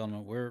 ladies and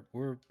gentlemen,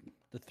 we're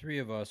the three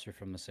of us are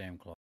from the same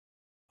club.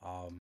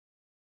 Um,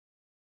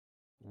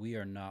 we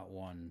are not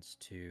ones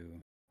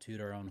to toot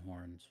our own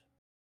horns,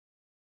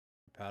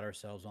 pat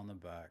ourselves on the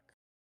back,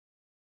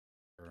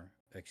 or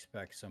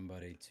expect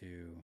somebody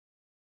to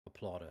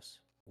applaud us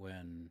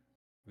when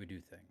we do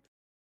things.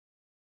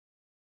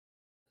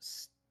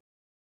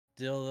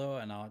 Still, though,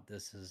 and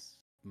this is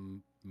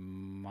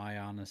my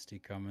honesty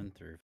coming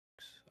through.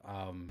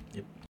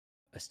 Yep.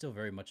 I still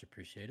very much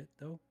appreciate it,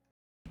 though.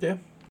 Yeah.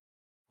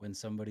 When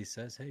somebody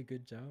says, "Hey,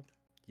 good job,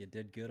 you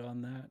did good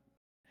on that,"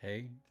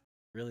 hey,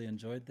 really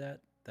enjoyed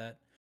that. That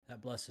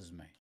blesses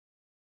me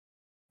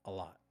a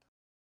lot.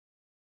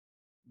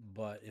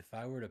 But if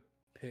I were to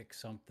pick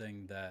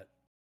something that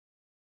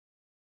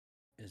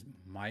is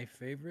my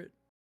favorite,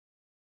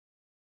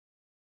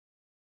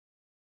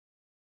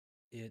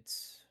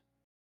 it's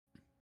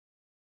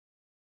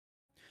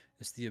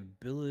it's the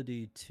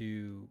ability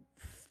to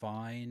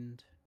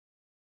find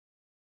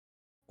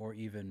or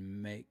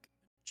even make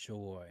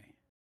joy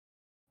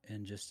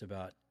in just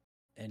about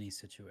any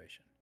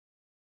situation.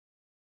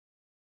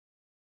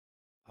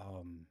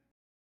 Um,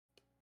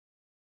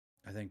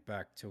 I think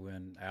back to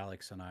when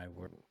Alex and I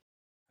were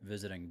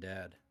visiting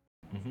Dad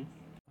Mm-hmm.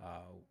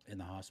 in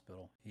the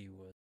hospital. He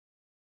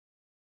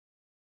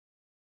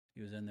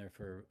was in there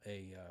for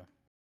a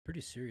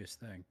pretty serious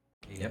thing,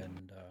 Yep.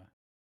 and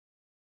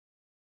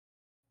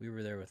we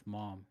were there with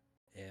Mom,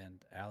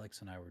 and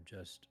Alex and I were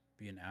just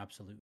being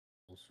absolute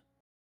fools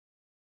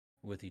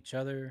with each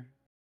other,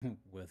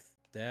 with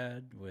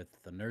Dad, with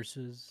the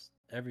nurses,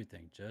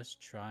 everything,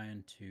 just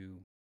trying to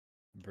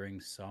bring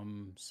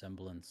some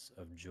semblance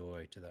of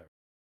joy to that.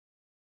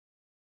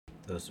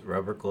 Those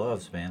rubber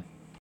gloves, man.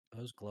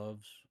 Those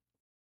gloves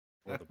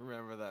I were the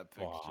remember that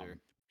picture.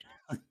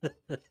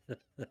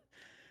 bomb.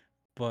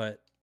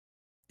 But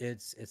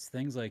it's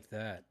things like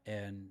that,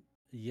 and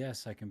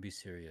yes, I can be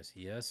serious.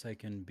 Yes, I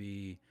can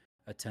be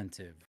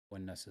attentive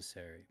when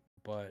necessary.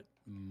 But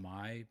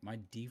my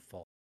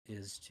default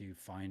is to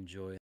find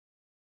joy.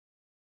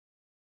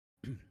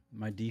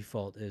 My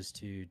default is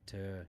to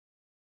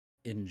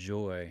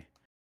enjoy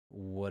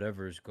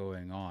whatever's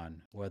going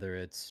on, whether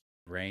it's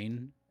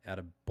rain at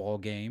a ball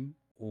game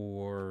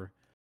or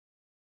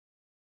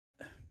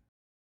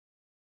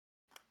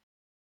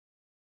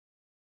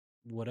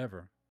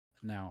whatever.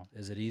 Now,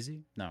 is it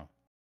easy? No.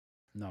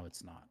 No,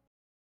 it's not.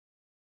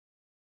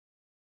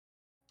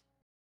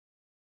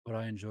 But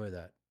I enjoy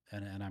that,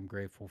 and I'm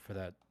grateful for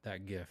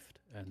that gift.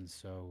 And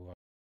so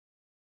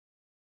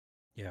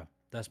yeah,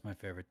 that's my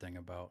favorite thing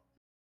about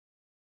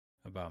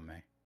me.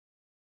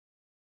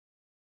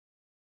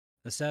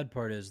 The sad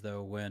part is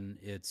though when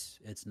it's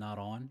not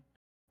on,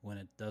 when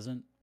it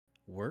doesn't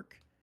work,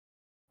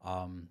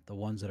 the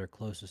ones that are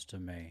closest to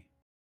me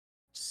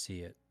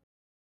see it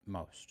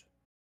most.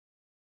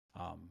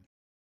 Um,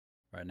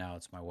 right now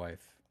it's my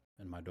wife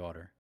and my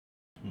daughter,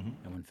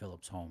 Mm-hmm. and when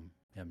Philip's home,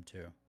 him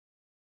too.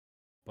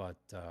 But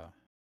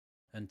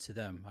and to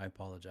them, I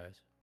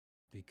apologize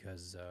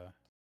because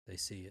they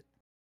see it,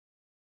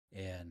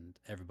 and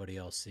everybody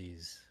else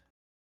sees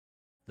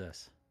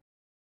this.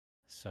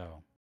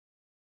 So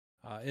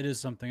it is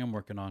something I'm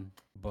working on,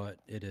 but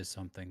it is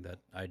something that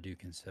I do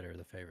consider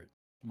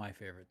my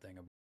favorite thing.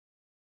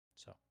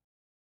 So,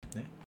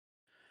 Yeah.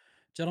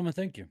 gentlemen,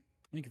 thank you.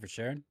 Thank you for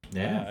sharing.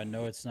 Yeah. I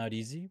know it's not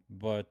easy,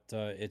 but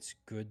it's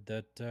good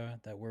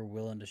that we're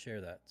willing to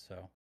share that.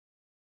 So,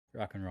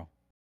 rock and roll.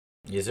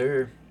 Yes,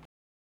 sir.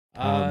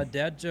 Um,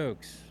 Dad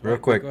jokes. real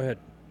Right, quick. quick. Go ahead.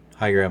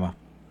 Hi, Grandma.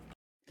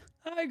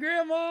 Hi,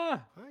 Grandma.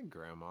 Hi,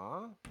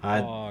 Grandma. I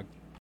Oh,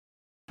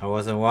 I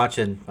wasn't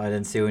watching. I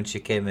didn't see when she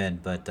came in,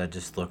 but I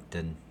just looked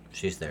and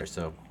she's there.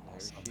 So, There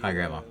awesome. she Hi,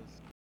 Grandma. is.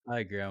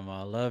 Hi,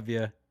 Grandma. Love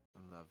you.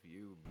 I love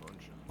you,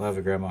 bunch of. love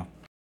you, Grandma.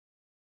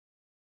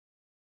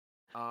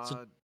 So,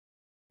 Good.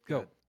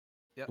 go.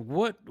 Yep.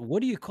 What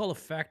do you call a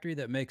factory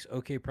that makes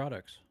okay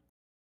products?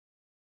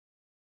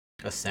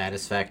 A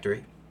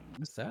satisfactory.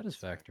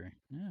 Satisfactory.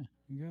 Yeah,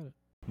 you got it.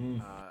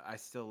 Mm. I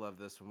still love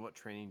this one. What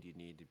training do you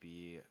need to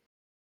be?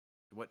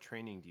 What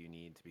training do you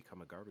need to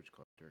become a garbage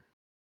collector?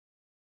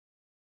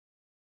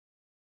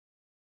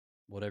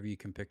 Whatever you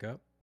can pick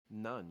up.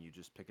 None. You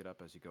just pick it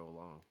up as you go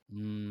along.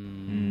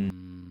 Mm.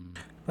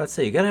 Let's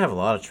say you gotta have a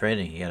lot of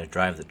training. You gotta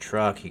drive the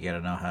truck. You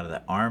gotta know how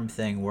the arm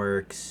thing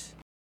works.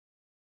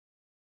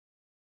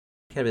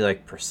 You gotta be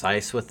like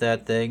precise with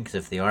that thing. Because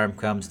if the arm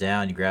comes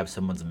down, you grab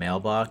someone's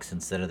mailbox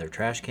instead of their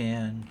trash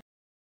can.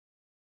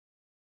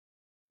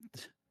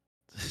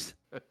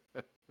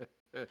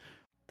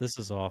 This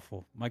is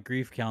awful. My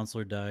grief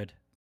counselor died.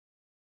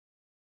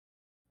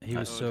 He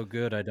was Oh. so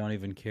good, I don't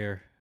even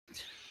care.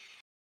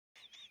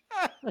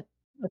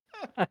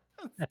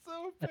 That's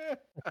so bad.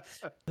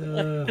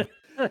 Uh,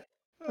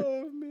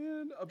 Oh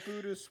man, a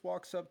Buddhist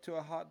walks up to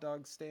a hot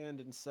dog stand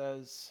and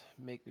says,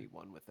 "Make me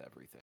one with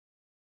everything."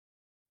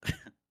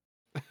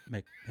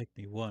 make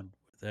me one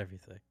with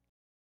everything.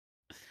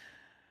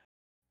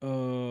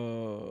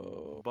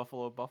 Oh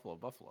Buffalo, buffalo,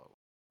 buffalo.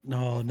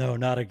 no, Buffalo.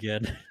 not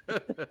again.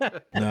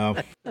 no.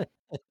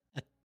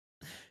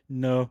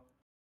 No,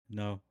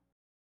 no.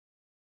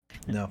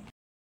 No.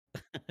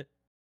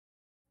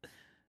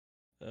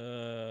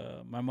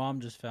 My mom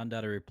just found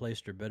out I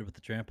replaced her bed with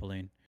the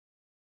trampoline.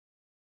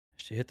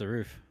 She hit the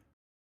roof.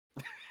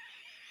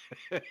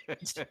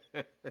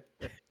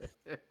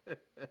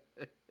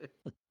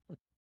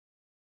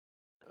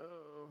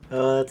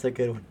 Oh, that's a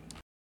good one.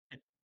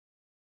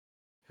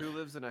 Who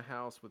lives in a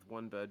house with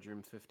 1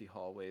 bedroom, 50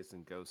 hallways,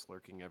 and ghosts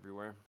lurking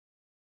everywhere?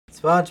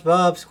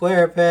 SpongeBob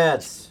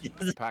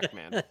SquarePants.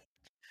 Pac-Man.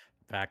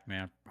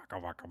 Pac-Man. Waka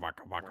waka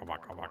waka waka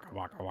waka waka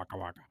waka waka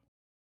waka.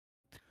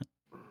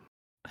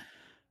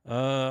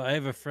 I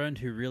have a friend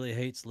who really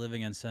hates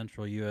living in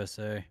central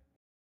USA.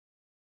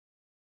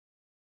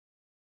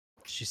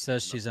 She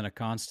says she's in a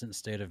constant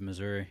state of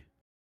Missouri.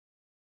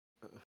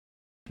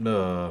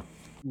 Uh,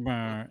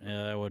 Yeah,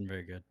 that wasn't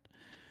very good.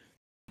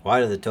 why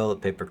did the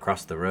toilet paper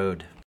cross the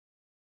road?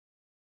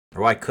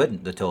 Or why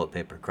couldn't the toilet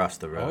paper cross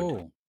the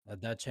road? Oh,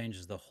 that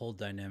changes the whole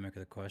dynamic of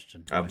the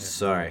question. I I'm have no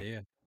sorry.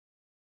 idea.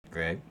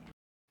 Greg?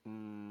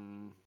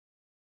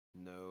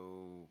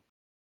 No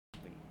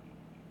thing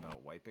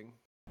about wiping.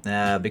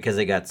 Because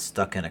it got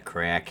stuck in a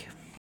crack.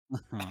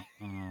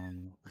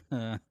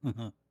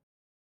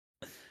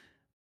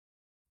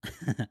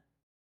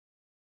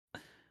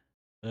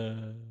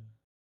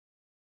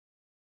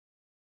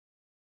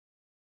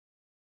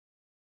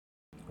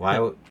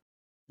 Why?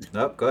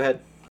 Nope, go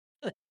ahead.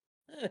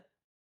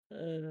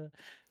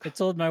 I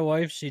told my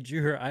wife she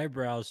drew her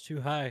eyebrows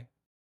too high.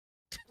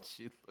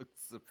 She looked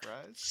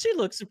surprised. She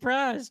looked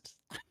surprised.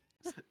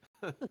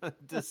 A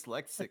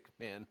dyslexic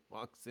man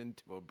walks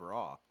into a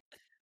bra.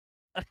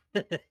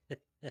 Was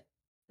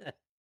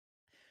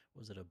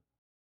it a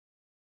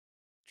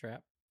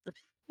trap?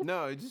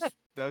 No,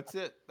 that's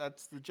it.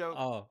 That's the joke.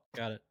 Oh,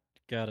 got it.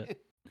 Got it.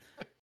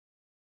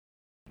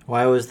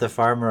 Why was the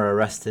farmer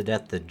arrested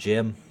at the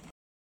gym?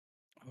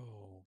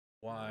 Oh,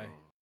 why?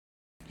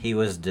 He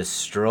was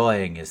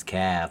destroying his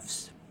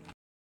calves.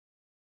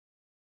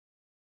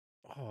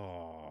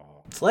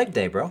 Oh, It's leg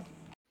day, bro.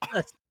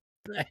 that's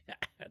bad.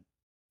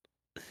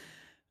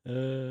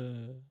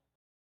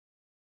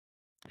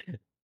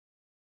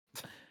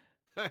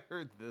 I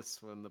heard this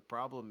one. The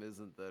problem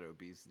isn't that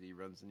obesity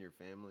runs in your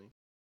family.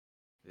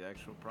 The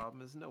actual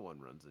problem is no one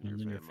runs in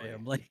your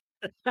family.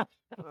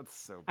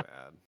 That's so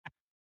bad.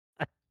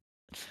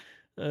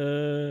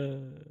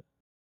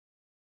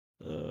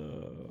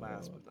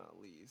 Last but not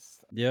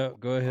least. Yeah,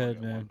 go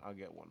ahead, man. I'll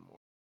get one more.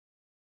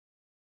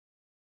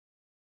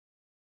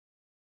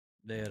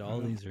 Dad, all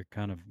these are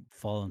kind of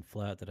falling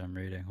flat that I'm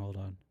reading. Hold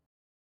on.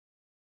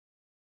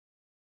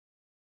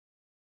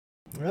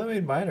 I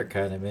mean, mine are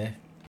kind of meh.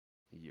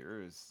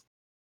 Yours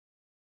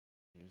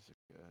are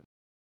good.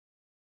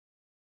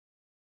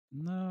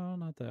 No,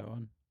 not that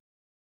one.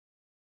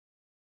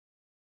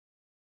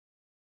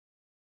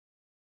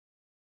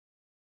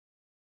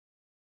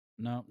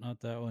 No, not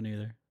that one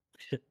either.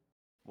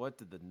 What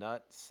did the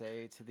nut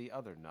say to the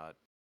other nut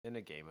in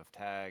a game of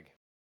tag?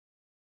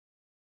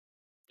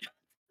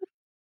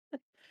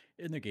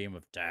 In the game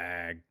of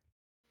tag.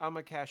 I'm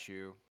a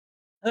cashew.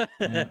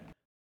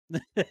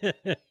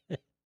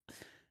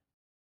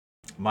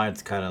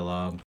 Mine's kind of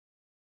long,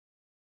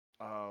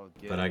 Oh,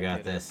 but I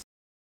got this.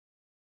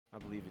 I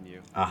believe in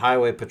you. A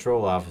highway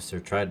patrol officer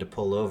tried to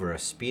pull over a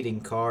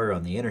speeding car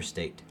on the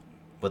interstate,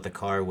 but the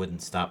car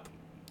wouldn't stop.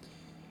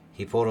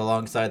 He pulled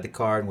alongside the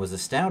car and was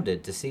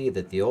astounded to see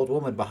that the old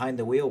woman behind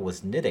the wheel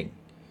was knitting,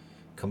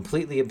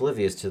 completely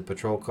oblivious to the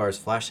patrol car's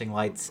flashing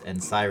lights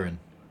and siren.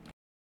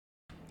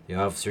 The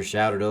officer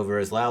shouted over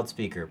his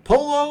loudspeaker,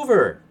 "Pull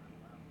over!"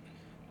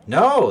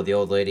 "No," the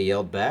old lady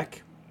yelled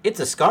back. "It's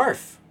a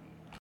scarf."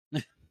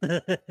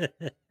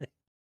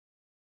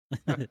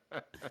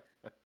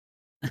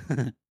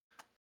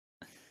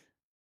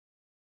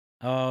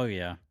 Oh,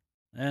 yeah.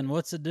 And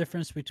what's the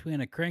difference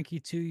between a cranky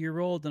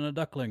 2-year-old and a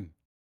duckling?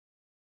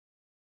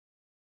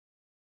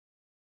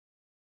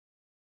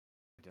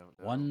 I don't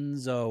know.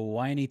 One's a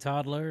whiny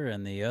toddler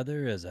and the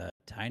other is a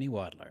tiny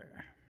waddler.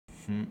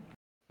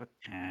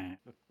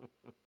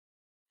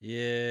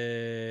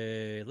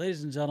 Yay.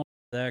 Ladies and gentlemen,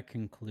 that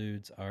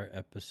concludes our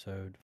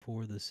episode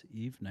for this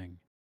evening.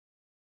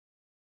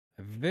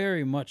 I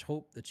very much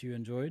hope that you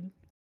enjoyed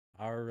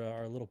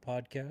our little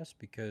podcast,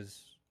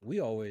 because we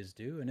always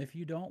do. And if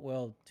you don't,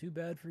 well, too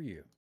bad for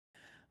you.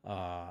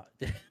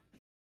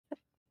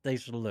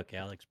 Thanks for the look,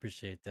 Alex.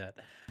 Appreciate that.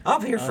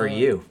 I'm here for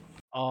you.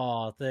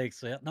 Oh,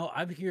 thanks. No,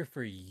 I'm here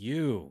for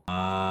you.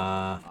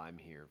 I'm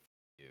here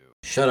for you.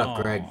 Shut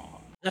up, Greg.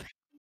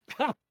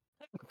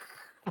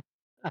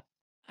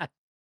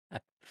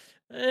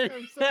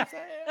 I'm so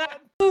sad.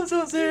 I'm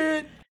so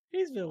sad.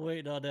 He's been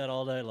waiting on that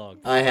all night long.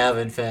 I have,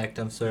 in fact.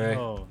 I'm sorry.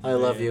 Oh, I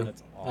love man, you.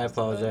 that's I awesome. I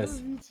apologize.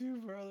 love you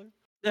too, brother.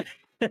 That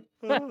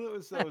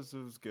was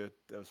good.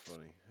 That was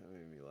funny. That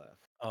made me laugh.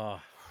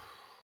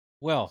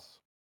 Well,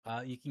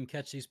 you can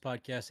catch these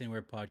podcasts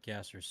anywhere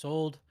podcasts are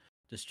sold,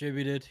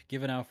 distributed,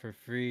 given out for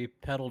free,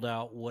 peddled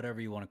out, whatever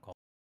you want to call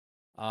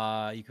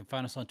You can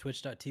find us on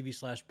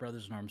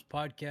twitch.tv/Brothers in Arms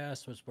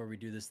Podcast, which is where we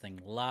do this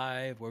thing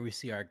live, where we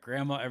see our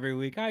grandma every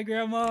week. Hi,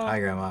 Grandma. Hi,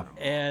 Grandma.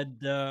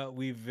 And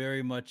we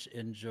very much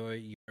enjoy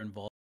your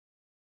involvement.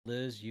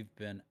 Liz, you've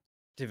been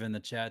active in the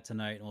chat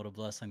tonight, and what a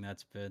blessing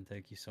that's been.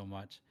 Thank you so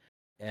much.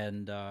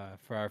 And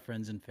for our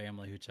friends and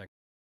family who check,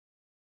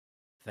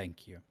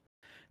 thank you.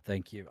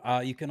 Thank you.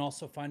 You can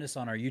also find us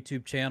on our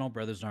YouTube channel,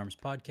 Brothers in Arms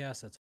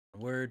Podcast. That's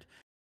one word.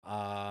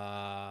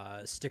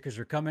 Stickers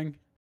are coming.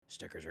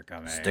 Stickers are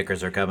coming.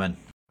 Stickers are coming.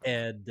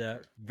 And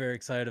very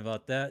excited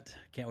about that.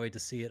 Can't wait to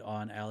see it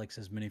on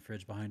Alex's mini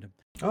fridge behind him.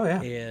 Oh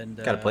yeah. And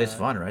Got a place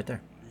of honor right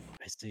there.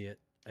 I see it.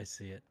 I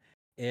see it.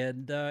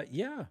 And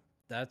yeah,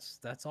 that's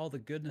all the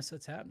goodness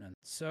that's happening.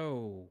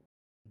 So,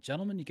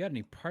 gentlemen, you got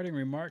any parting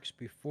remarks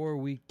before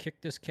we kick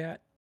this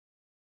cat?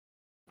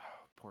 Oh,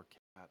 poor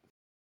cat.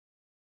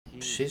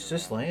 She's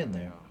just laying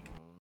there.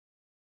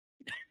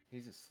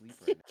 He's asleep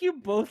right now. You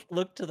both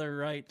look to the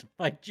right to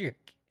find your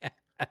cat.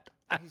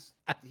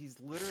 He's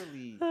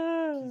literally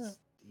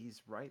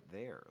he's right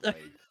there.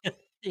 Like,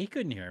 He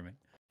couldn't hear me.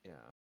 yeah.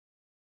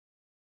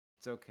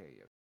 It's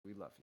okay. We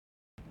love you.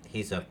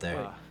 He's up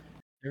there.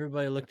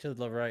 Everybody look to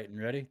the right and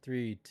ready?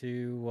 3,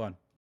 2, 1.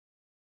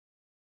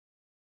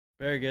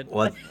 Very good.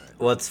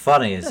 What's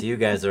funny is you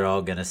guys are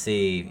all gonna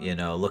see,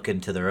 looking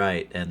to the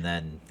right, and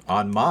then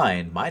on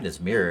mine is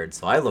mirrored,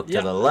 so I look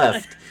to the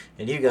left,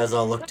 and you guys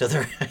all look to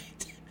the right.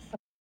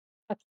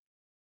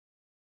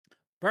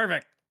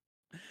 Perfect.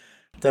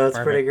 That's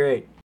pretty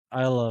great.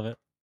 I love it.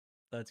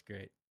 That's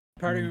great.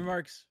 Parting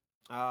remarks.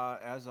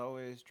 As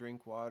always,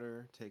 drink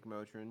water, take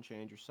Motrin,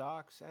 change your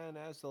socks, and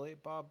as the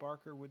late Bob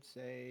Barker would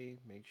say,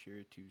 make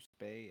sure to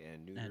spay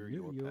and neuter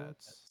your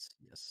pets.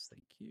 Yes,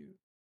 thank you.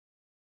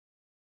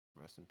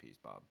 Rest in peace,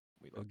 Bob.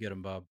 We Go love get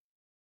him, Bob.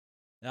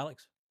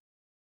 Alex?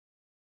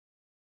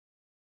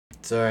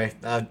 Sorry,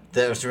 I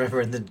was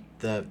remembering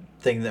the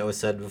thing that was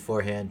said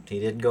beforehand. He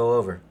didn't go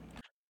over.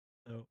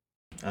 Oh.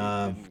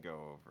 you. Didn't go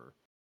over.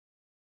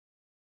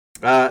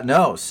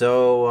 No.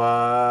 So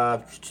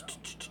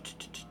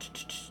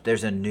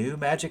there's a new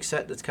Magic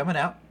set that's coming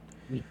out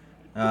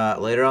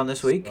later on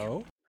this week.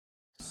 So,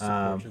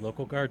 support your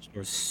local card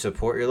stores.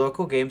 Support your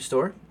local game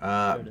store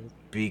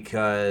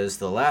because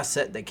the last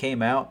set that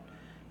came out,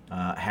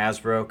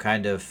 Hasbro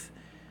kind of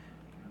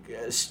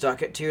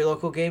stuck it to your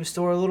local game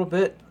store a little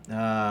bit.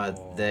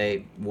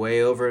 They way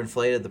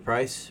overinflated the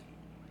price.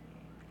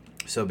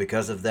 So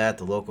because of that,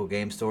 the local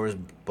game stores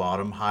bought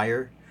them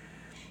higher.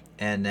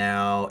 And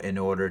now, in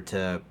order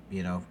to,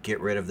 get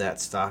rid of that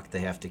stock,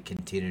 they have to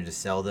continue to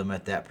sell them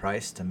at that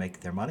price to make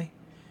their money.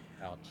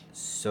 Ouch.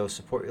 So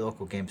support your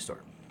local game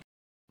store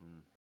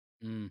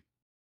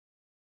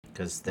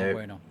because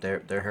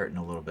they're hurting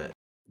a little bit.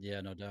 Yeah,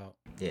 no doubt.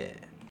 Yeah.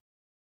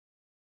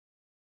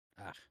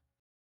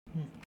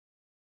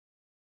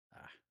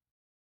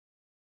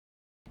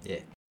 Yeah.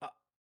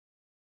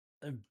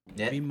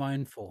 Be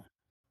mindful.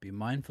 Be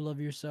mindful of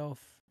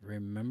yourself.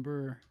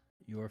 Remember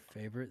your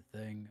favorite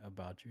thing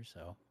about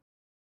yourself.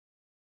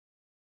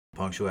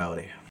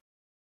 Punctuality.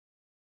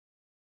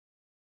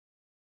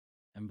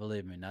 And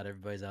believe me, not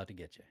everybody's out to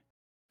get you.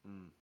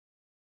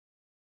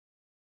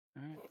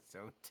 All right.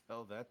 Don't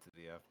tell that to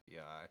the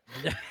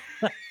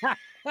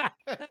FBI.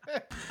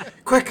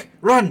 Quick,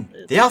 run!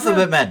 The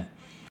Alphabet Men!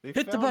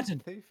 Hit the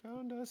button. They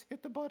found us.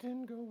 Hit the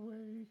button. Go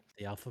away.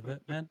 The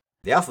Alphabet Man?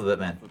 The Alphabet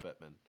Men.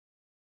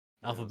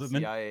 Alphabet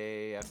Men.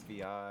 CIA,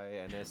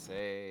 FBI,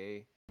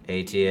 NSA,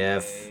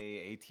 ATF.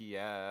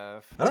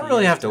 ATF. I don't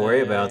really have to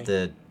worry about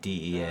the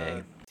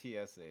DEA.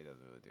 TSA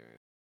doesn't really do anything.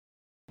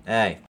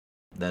 Hey,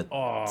 the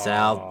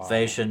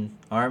Salvation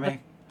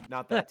Army?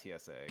 Not that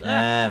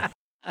TSA.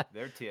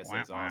 Their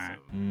TSA is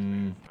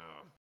awesome.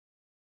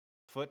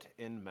 Foot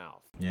in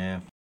mouth. Yeah.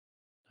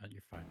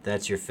 You're fine.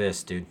 That's your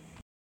fist, dude.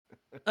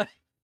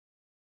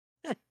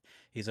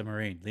 He's a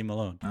Marine. Leave him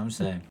alone. I'm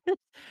saying.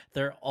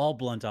 They're all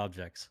blunt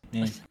objects.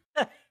 Yeah.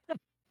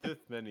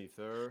 Fifth many,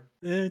 sir.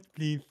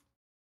 Please.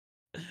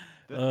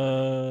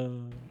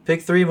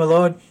 Pick 3, my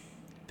lord.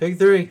 Pick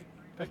 3.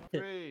 Pick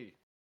 3.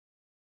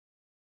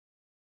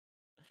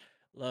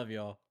 Love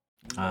y'all.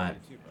 All right.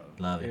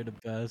 Love You're you. the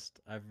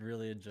best. I've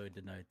really enjoyed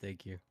tonight.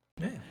 Thank you.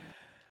 Yeah.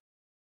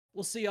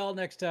 We'll see y'all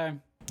next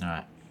time. All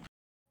right.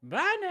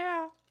 Bye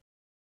now.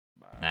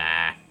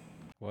 Ah.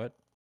 What?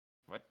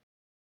 What?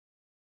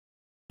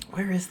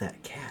 Where is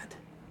that cat?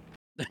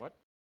 What?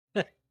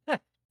 The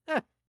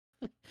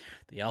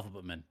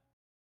Alphabet Men.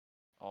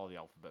 All the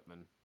Alphabet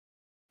Men.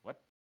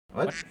 What?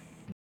 What?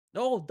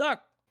 Oh,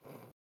 duck.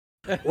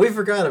 We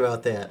forgot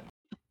about that.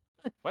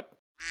 What?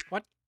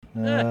 What?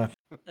 I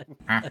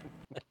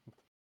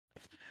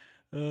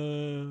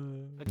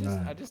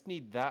Nah. just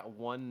need that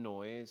one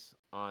noise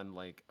on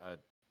like a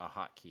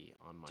hotkey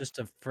on my Just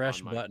a fresh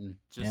on my- button.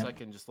 just Yeah. so I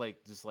can just like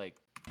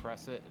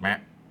press it Meh.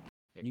 and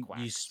it You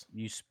quacks.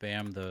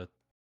 spam the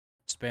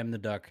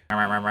duck.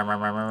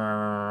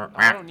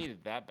 I don't need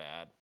it that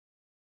bad.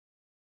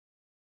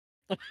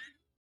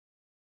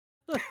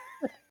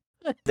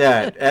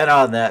 That and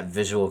on that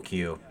visual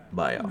cue.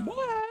 Bye, y'all.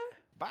 What?